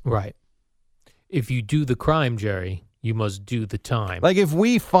 consequences. Right. If you do the crime, Jerry, you must do the time. Like if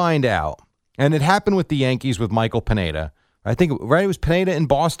we find out, and it happened with the Yankees with Michael Pineda. I think, right? It was Pineda in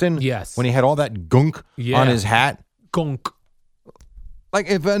Boston? Yes. When he had all that gunk on his hat. Gunk. Like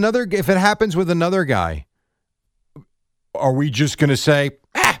if it happens with another guy, are we just going to say,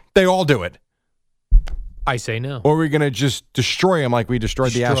 they all do it? I say no. Or are we going to just destroy him like we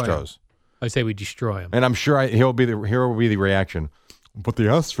destroyed the Astros? I say we destroy him. And I'm sure here will be the reaction. But the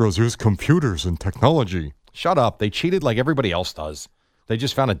Astros use computers and technology. Shut up. They cheated like everybody else does. They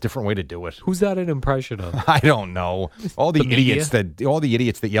just found a different way to do it. Who's that an impression of? I don't know. All the idiots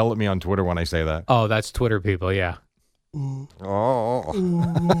that yell at me on Twitter when I say that. Oh, that's Twitter people, yeah. Oh.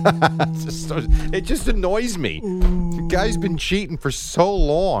 It just annoys me. The guy's been cheating for so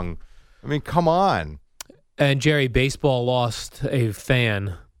long. I mean, come on. And Jerry, baseball lost a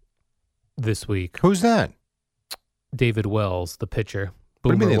fan this week. Who's that? David Wells, the pitcher.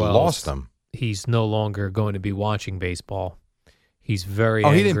 What do you mean they Wells. lost him? He's no longer going to be watching baseball. He's very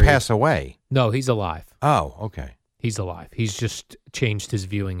angry. He didn't pass away? No, he's alive. Oh, okay. He's alive. He's just changed his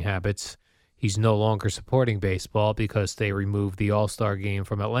viewing habits. He's no longer supporting baseball because they removed the All-Star game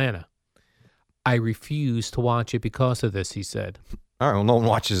from Atlanta. I refuse to watch it because of this, he said. All right, well, no one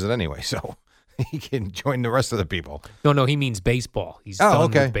watches it anyway, so he can join the rest of the people. No, he means baseball. He's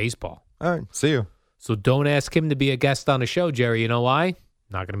done with baseball. All right, see you. So don't ask him to be a guest on a show, Jerry. You know why?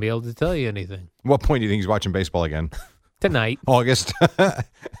 Not going to be able to tell you anything. What point do you think he's watching baseball again? Tonight. August.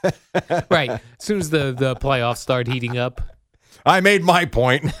 Right. As soon as the playoffs start heating up. I made my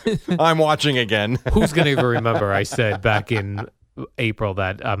point. I'm watching again. Who's going to even remember I said back in April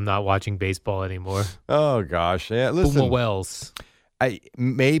that I'm not watching baseball anymore? Oh, gosh. Yeah, listen. Boomer Wells.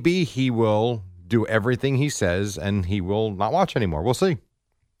 Maybe he will do everything he says and he will not watch anymore. We'll see.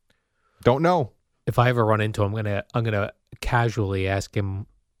 Don't know. If I ever run into him, I'm gonna casually ask him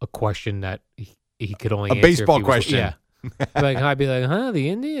a question that he could only answer. A baseball question. Yeah. I'd be like, the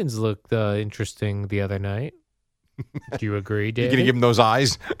Indians looked interesting the other night. Do you agree, David? You gonna give him those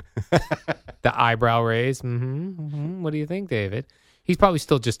eyes? The eyebrow raise. Mm-hmm. What do you think, David? He's probably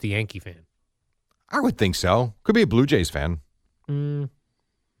still just a Yankee fan. I would think so. Could be a Blue Jays fan.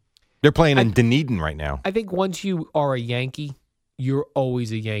 They're playing in Dunedin right now. I think once you are a Yankee, you're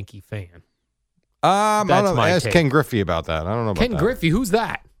always a Yankee fan. I don't know. Ask Ken Griffey about that. I don't know about Ken Griffey, who's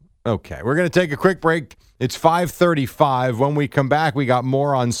that? Okay, we're going to take a quick break. It's 5:35. When we come back, we got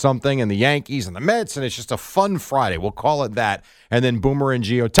more on something and the Yankees and the Mets, and it's just a fun Friday. We'll call it that. And then Boomer and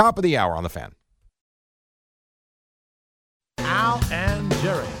Gio, top of the hour on the Fan. Al and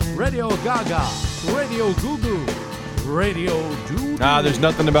Jerry, Radio Gaga, Radio Goo Goo, Radio Doo-Doo. There's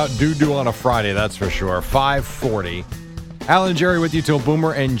nothing about doo-doo on a Friday, that's for sure. 5:40. Al and Jerry with you till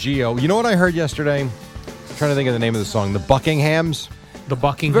Boomer and Gio. You know what I heard yesterday? I'm trying to think of the name of the song. The Buckinghams. The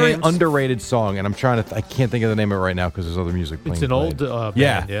Buckinghams. Very underrated song, and I can't think of the name of it right now because there's other music playing. It's an old band,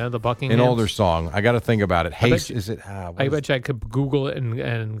 yeah, the Buckinghams. An older song. I got to think about it. I bet you I could Google it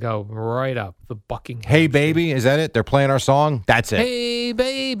and go right up. The Buckinghams. Hey Baby, is that it? They're playing our song? That's it. Hey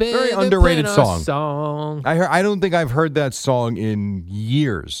Baby. Very underrated song. I don't think I've heard that song in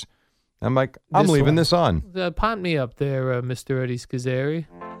years. I'm like, I'm leaving this on. Pont me up there, Mr. Eddie Schizzeri.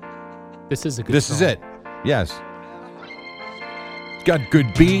 This is a good song. This is it. Yes. It's got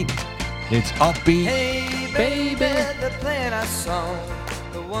good beat. It's upbeat. Hey, baby, they're playing our song.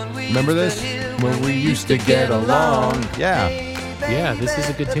 The Remember this? When we used to get along. Yeah. Yeah, this is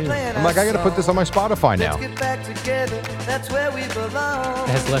a good tune. I'm like, I got to put this on my Spotify now. It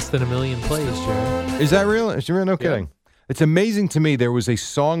has less than 1 million plays, Jerry. Is that real? Is it real? No kidding. It's amazing to me. There was a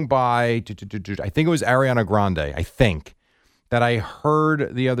song by, I think it was Ariana Grande, I think, that I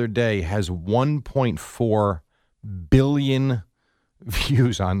heard the other day has 1.4 billion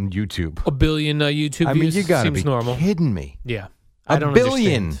views on YouTube. 1 billion YouTube views. I mean, you got to seems be normal. kidding me. Yeah. A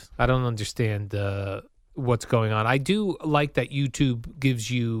billion. I don't understand what's going on. I do like that YouTube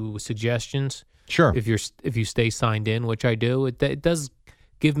gives you suggestions. Sure. If you stay signed in, which I do, it does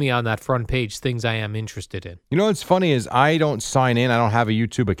give me on that front page things I am interested in. You know what's funny is I don't sign in. I don't have a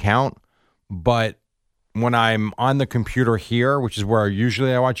YouTube account, but when I'm on the computer here, which is where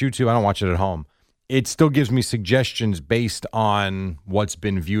usually I watch YouTube, I don't watch it at home. It still gives me suggestions based on what's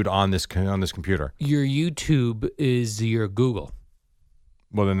been viewed on this computer. Your YouTube is your Google.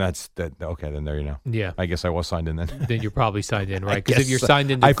 Well, then that's that. Okay, then there you know. Yeah. I guess I was signed in then. Then you're probably signed in, right? Because if you're signed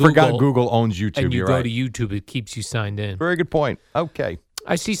into I Google, forgot Google owns YouTube. and you You're go right. to YouTube, it keeps you signed in. Very good point. Okay.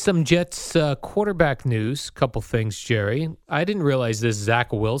 I see some Jets quarterback news. Couple things, Jerry. I didn't realize this.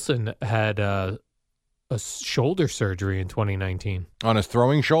 Zach Wilson had a shoulder surgery in 2019. On his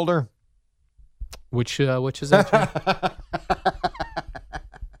throwing shoulder? Which is that?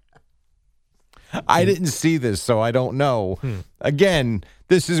 I didn't see this, so I don't know. Again,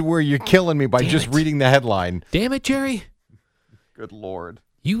 this is where you're killing me by just reading the headline. Damn it, Jerry. Good Lord.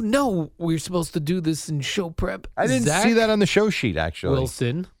 You know we're supposed to do this in show prep. I didn't see that on the show sheet, actually.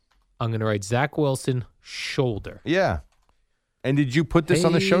 Wilson. I'm going to write Zach Wilson, shoulder. Yeah. And did you put this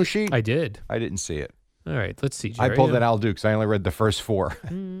on the show sheet? I did. I didn't see it. All right, let's see, Jerry. I pulled that out, because I only read the first 4.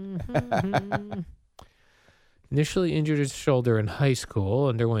 Initially injured his shoulder in high school,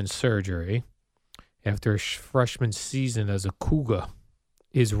 underwent surgery after a freshman season as a Cougar.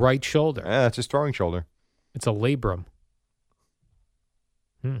 His right shoulder. Yeah, that's his throwing shoulder. It's a labrum.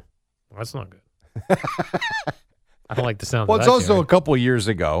 That's not good. I don't like the sound Well, of it's that, also Jerry. a couple years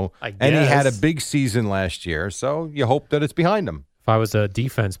ago, I and he had a guess. big season last year, so you hope that it's behind him. If I was a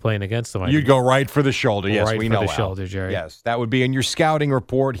defense playing against him, You'd go right for the shoulder. Yes, right we for know the Al. shoulder, Jerry. Yes, that would be in your scouting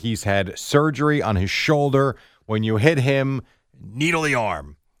report. He's had surgery on his shoulder. When you hit him, needle the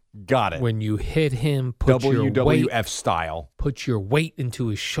arm. Got it. When you hit him, put your weight WWF style. Put your weight into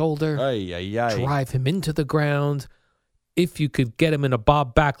his shoulder. Drive him into the ground. If you could get him in a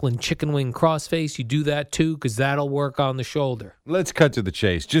Bob Backlund chicken wing crossface, you do that too, because that'll work on the shoulder. Let's cut to the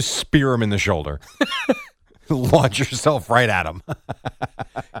chase. Just spear him in the shoulder. Launch yourself right at him.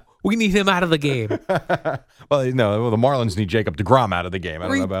 We need him out of the game. Well, no, the Marlins need Jacob deGrom out of the game. I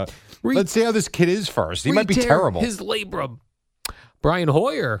don't know about. Let's see how this kid is first. He might be terrible. His labrum. Brian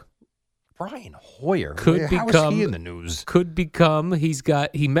Hoyer. Brian Hoyer Could How become is he in the news? Could become. He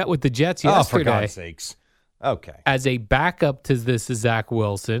met with the Jets yesterday. Oh, for God's sakes. Okay. As a backup to this Zach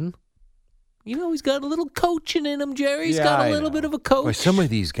Wilson. You know, he's got a little coaching in him, Jerry. He's got a little bit of a coach. Boy, some of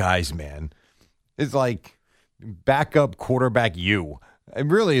these guys, man, it's like backup quarterback you. It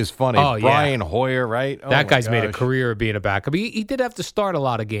really is funny. Oh, yeah. Brian Hoyer, right? That guy's made a career of being a backup. He did have to start a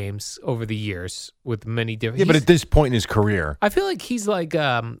lot of games over the years with many different. Yeah, but at this point in his career, I feel like he's like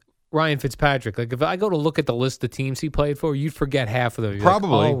Ryan Fitzpatrick. Like if I go to look at the list of teams he played for, you'd forget half of them. You're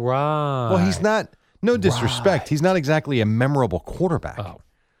probably. Like, oh, right. Well, he's not. No disrespect. Right. He's not exactly a memorable quarterback. Oh.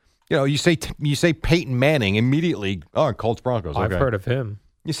 You know, you say Peyton Manning immediately. Oh, Colts Broncos. Okay. I've heard of him.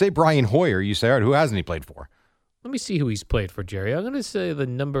 You say Brian Hoyer. You say, all right, who hasn't he played for? Let me see who he's played for, Jerry. I'm going to say the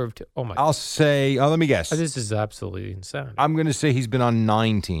number of. Oh my! I'll say. Let me guess. This is absolutely insane. I'm going to say he's been on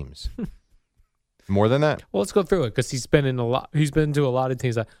 9 teams. More than that? Well, let's go through it because he's been in a lot. He's been to a lot of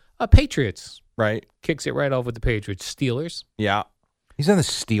teams. Patriots, right? Kicks it right off with the Patriots. Steelers, yeah. He's on the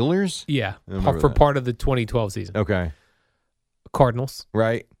Steelers? Yeah, for part of the 2012 season. Okay. Cardinals.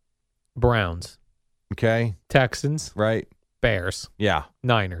 Right. Browns. Okay. Texans. Right. Bears. Yeah.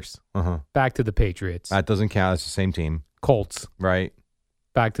 Niners. Uh-huh. Back to the Patriots. That doesn't count. It's the same team. Colts. Right.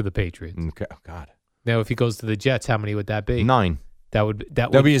 Back to the Patriots. Okay. Oh, God. Now, if he goes to the Jets, how many would that be? 9. That would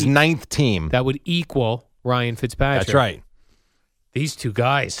be his 9th team. That would equal Ryan Fitzpatrick. That's right. These two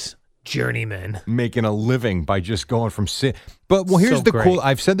guys. Journeyman. Making a living by just going from But well, here's the cool.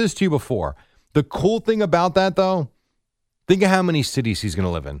 I've said this to you before. The cool thing about that, though, think of how many cities he's going to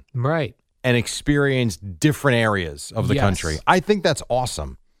live in. Right. And experience different areas of the country. I think that's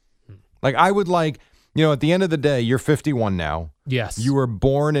awesome. Like, I would like, at the end of the day, you're 51 now. Yes. You were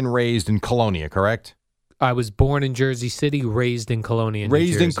born and raised in Colonia, correct? I was born in Jersey City, raised in Colonia, New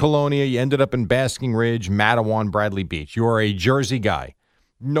Raised Jersey. in Colonia. You ended up in Basking Ridge, Matawan, Bradley Beach. You are a Jersey guy.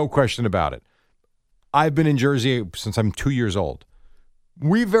 No question about it. I've been in Jersey since I'm 2 years old.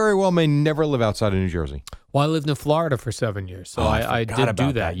 We very well may never live outside of New Jersey. Well, I lived in Florida for 7 years, so I did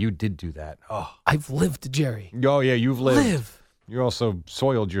do that. You did do that. Oh, I've lived, Jerry. Oh, yeah, you've lived. You also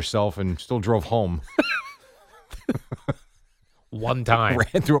soiled yourself and still drove home. One time.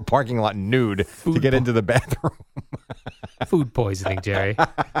 Ran through a parking lot nude to get into the bathroom. Food poisoning, Jerry.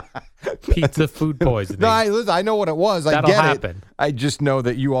 Pizza food poisoning. No, I know what it was. That'll I get happen. It. I just know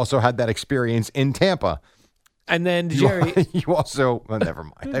that you also had that experience in Tampa. And then, Jerry. You also, never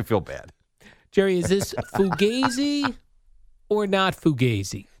mind. I feel bad. Jerry, is this Fugazi or not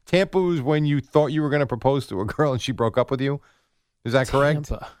Fugazi? Tampa was when you thought you were going to propose to a girl and she broke up with you? Is that correct?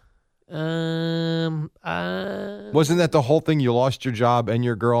 Tampa. Wasn't that the whole thing? You lost your job and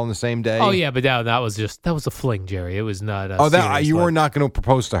your girl on the same day? Oh, yeah, but that was a fling, Jerry. It was not you were not going to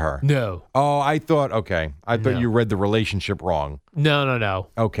propose to her? No. Oh, I thought you read the relationship wrong. No.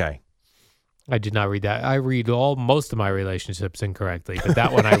 Okay. I did not read that. I read most of my relationships incorrectly, but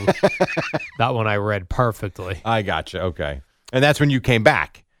that one I read perfectly. I gotcha. Okay. And that's when you came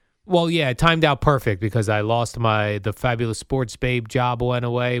back. Well, yeah, it timed out perfect because I lost the Fabulous Sports Babe job went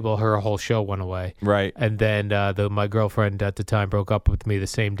away. Well, her whole show went away. Right. And then my girlfriend at the time broke up with me the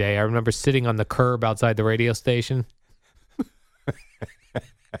same day. I remember sitting on the curb outside the radio station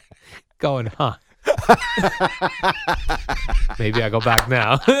going, huh. Maybe I go back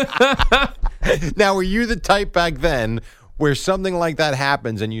now. Now, were you the type back then where something like that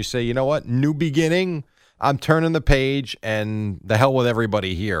happens and you say, you know what, new beginning, I'm turning the page and the hell with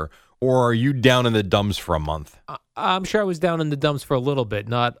everybody here? Or are you down in the dumps for a month? I'm sure I was down in the dumps for a little bit,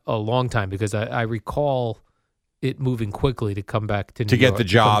 not a long time, because I recall it moving quickly to come back to New York. Get the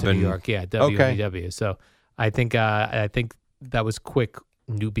job in New York. Yeah, WNEW. Okay. So I think that was quick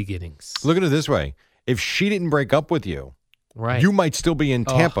new beginnings. Look at it this way. If she didn't break up with you, right, you might still be in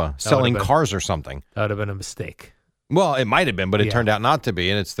Tampa selling cars or something. That would have been a mistake. Well, it might have been, but it turned out not to be,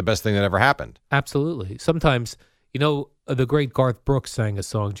 and it's the best thing that ever happened. Absolutely. Sometimes, the great Garth Brooks sang a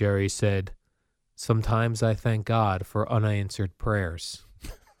song, Jerry, said, "Sometimes I thank God for unanswered prayers."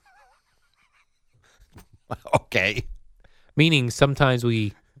 Okay. Meaning sometimes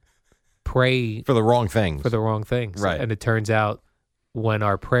we pray for the wrong things. Right. And it turns out when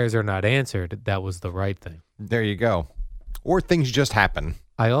our prayers are not answered, that was the right thing. There you go. Or things just happen.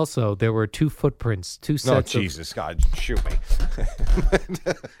 There were two footprints, two sets. Oh, Jesus, God, shoot me.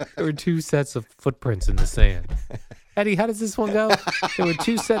 There were two sets of footprints in the sand. Eddie, how does this one go? There were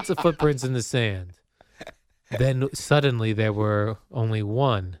two sets of footprints in the sand. Then suddenly there were only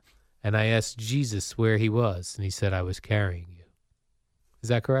one, and I asked Jesus where he was, and he said, I was carrying you. Is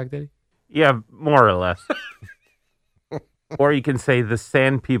that correct, Eddie? Yeah, more or less. Or you can say the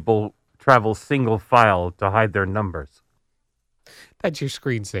sand people travel single file to hide their numbers. That's your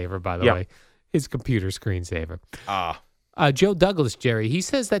screensaver, by the way. His computer screensaver. Joe Douglas, Jerry, he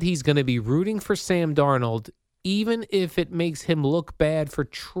says that he's going to be rooting for Sam Darnold even if it makes him look bad for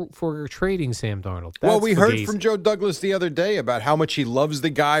trading Sam Darnold. Well, we heard from Joe Douglas the other day about how much he loves the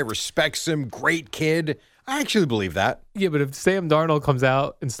guy, respects him, great kid. I actually believe that. Yeah, but if Sam Darnold comes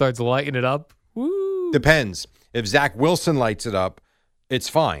out and starts lighting it up, woo. Depends. If Zach Wilson lights it up, it's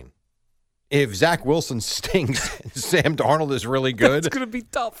fine. If Zach Wilson stinks, Sam Darnold is really good. It's going to be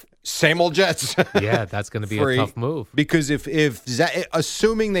tough. Same old Jets. Yeah, that's going to be a tough move. Because if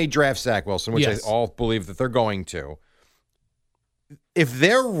assuming they draft Zach Wilson, which I all believe that they're going to, if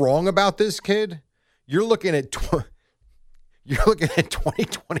they're wrong about this kid, you're looking at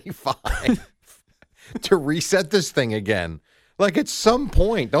 2025 to reset this thing again. Like at some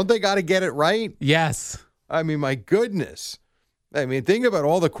point, don't they got to get it right? Yes. I mean, my goodness. I mean, think about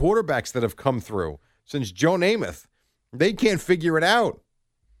all the quarterbacks that have come through since Joe Namath. They can't figure it out.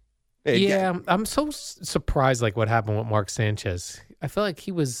 I'm so surprised like what happened with Mark Sanchez. I feel like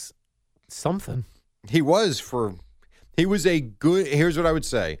he was something. Here's what I would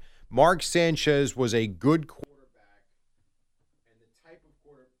say. Mark Sanchez was a good quarterback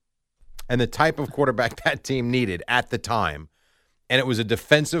and the type of quarterback that team needed at the time. And it was a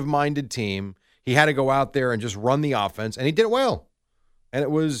defensive-minded team. He had to go out there and just run the offense, and he did it well.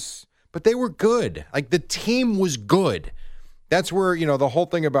 But they were good. Like the team was good. That's where, the whole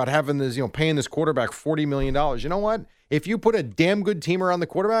thing about having this, paying this quarterback $40 million. You know what? If you put a damn good team around the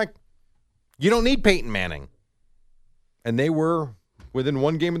quarterback, you don't need Peyton Manning. And they were within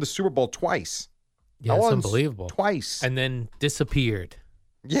one game of the Super Bowl twice. Yeah, it's unbelievable. Twice. And then disappeared.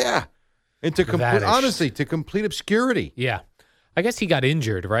 Yeah. And to complete obscurity. Yeah. I guess he got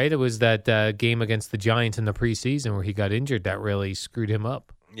injured, right? It was that game against the Giants in the preseason where he got injured that really screwed him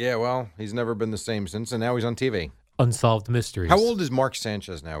up. Yeah, well, he's never been the same since, and now he's on TV. Unsolved mysteries. How old is Mark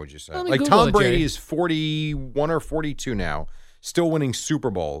Sanchez now, would you say? Like Tom Brady is 41 or 42 now. still winning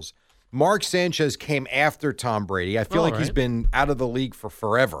Super Bowls. Mark Sanchez came after Tom Brady. I feel he's been out of the league for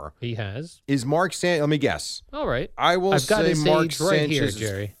forever. He has. Is Mark Sanchez? Let me guess. All right. I will say Mark Sanchez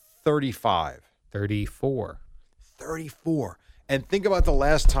Jerry. is 35. 34. 34. And think about the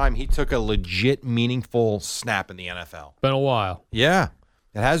last time he took a legit, meaningful snap in the NFL. Been a while. Yeah,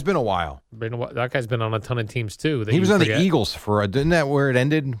 it has been a while. That guy's been on a ton of teams, too. He was on the Eagles didn't that where it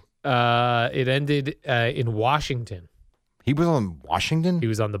ended? It ended in Washington. He was on Washington? He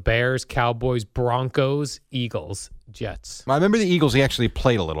was on the Bears, Cowboys, Broncos, Eagles, Jets. I remember the Eagles. He actually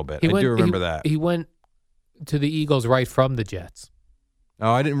played a little bit. I do remember that. He went to the Eagles right from the Jets.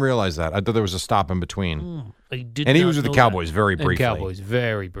 Oh, I didn't realize that. I thought there was a stop in between. He was with the Cowboys very briefly. And Cowboys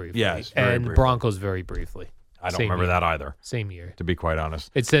very briefly. Yes, and briefly. Broncos very briefly. I don't remember that either. Same year. To be quite honest.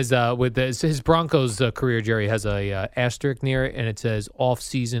 It says with his Broncos career, Jerry, has a asterisk near it, and it says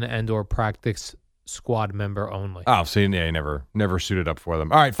off-season and or practice squad member only. Oh, so yeah, he never suited up for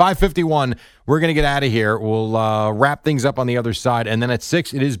them. All right, 5:51. We're going to get out of here. We'll wrap things up on the other side. And then at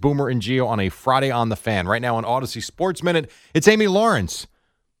 6, it is Boomer and Gio on a Friday on the Fan. Right now on Odyssey Sports Minute, it's Amy Lawrence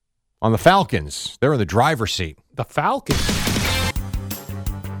on the Falcons. They're in the driver's seat. The Falcons.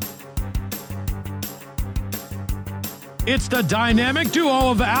 It's the dynamic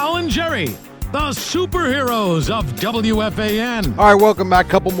duo of Al and Jerry, the superheroes of WFAN. All right, welcome back.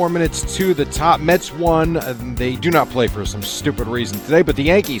 Couple more minutes to the top. Mets won. They do not play for some stupid reason today, but the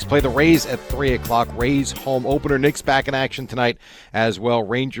Yankees play the Rays at 3 o'clock. Rays home opener. Knicks back in action tonight as well.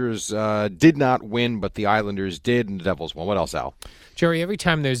 Rangers did not win, but the Islanders did, and the Devils won. What else, Al? Jerry, every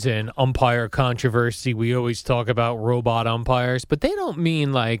time there's an umpire controversy, we always talk about robot umpires, but they don't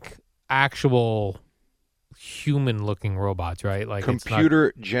mean like actual human-looking robots, right? Like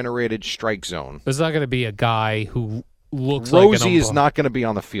computer-generated strike zone. There's not going to be a guy who looks Rosie like an umpire. is not going to be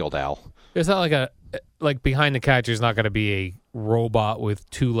on the field, Al. It's not like behind the catcher is not going to be a robot with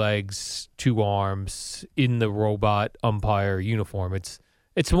 2 legs, 2 arms in the robot umpire uniform. It's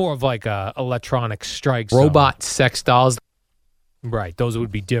more of like a electronic strike zone. Robot sex dolls. Right. Those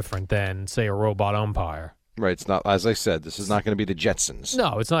would be different than, say, a robot umpire. Right. It's not, as I said, this is not going to be the Jetsons.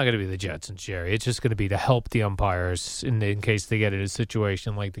 No, it's not going to be the Jetsons, Jerry. It's just going to be to help the umpires in case they get in a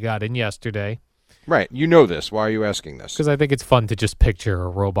situation like they got in yesterday. Right. You know this. Why are you asking this? Because I think it's fun to just picture a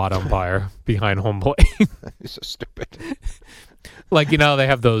robot umpire behind home plate. It's so stupid. Like, they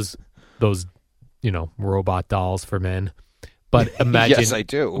have those robot dolls for men. But imagine, yes, I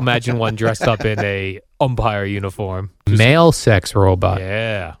do. Imagine one dressed up in a umpire uniform. Male sex robot.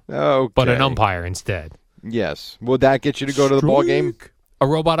 Yeah. Okay. But an umpire instead. Yes. Would that get you to go to the ball game? A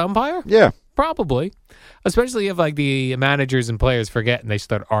robot umpire? Yeah. Probably. Especially if like the managers and players forget and they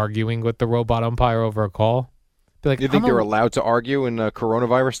start arguing with the robot umpire over a call. Be like, you think they're allowed to argue in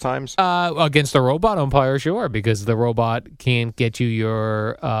coronavirus times? Against a robot umpire, sure, because the robot can't get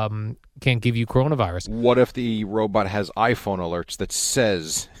you can't give you coronavirus. What if the robot has iPhone alerts that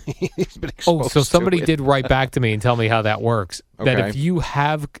says he's been exposed so somebody did write back to me and tell me how that works. Okay. That if you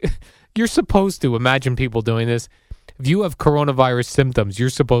have, you're supposed to imagine people doing this. If you have coronavirus symptoms, you're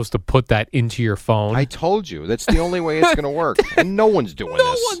supposed to put that into your phone. I told you. That's the only way it's going to work. And no one's doing this.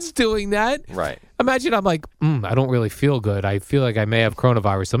 No one's doing that. Right. Imagine I'm like, I don't really feel good. I feel like I may have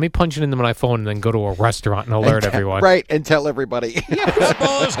coronavirus. Let me punch it into my phone and then go to a restaurant and alert everyone. Right, and tell everybody. That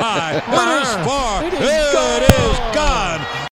ball is high. Runner's far.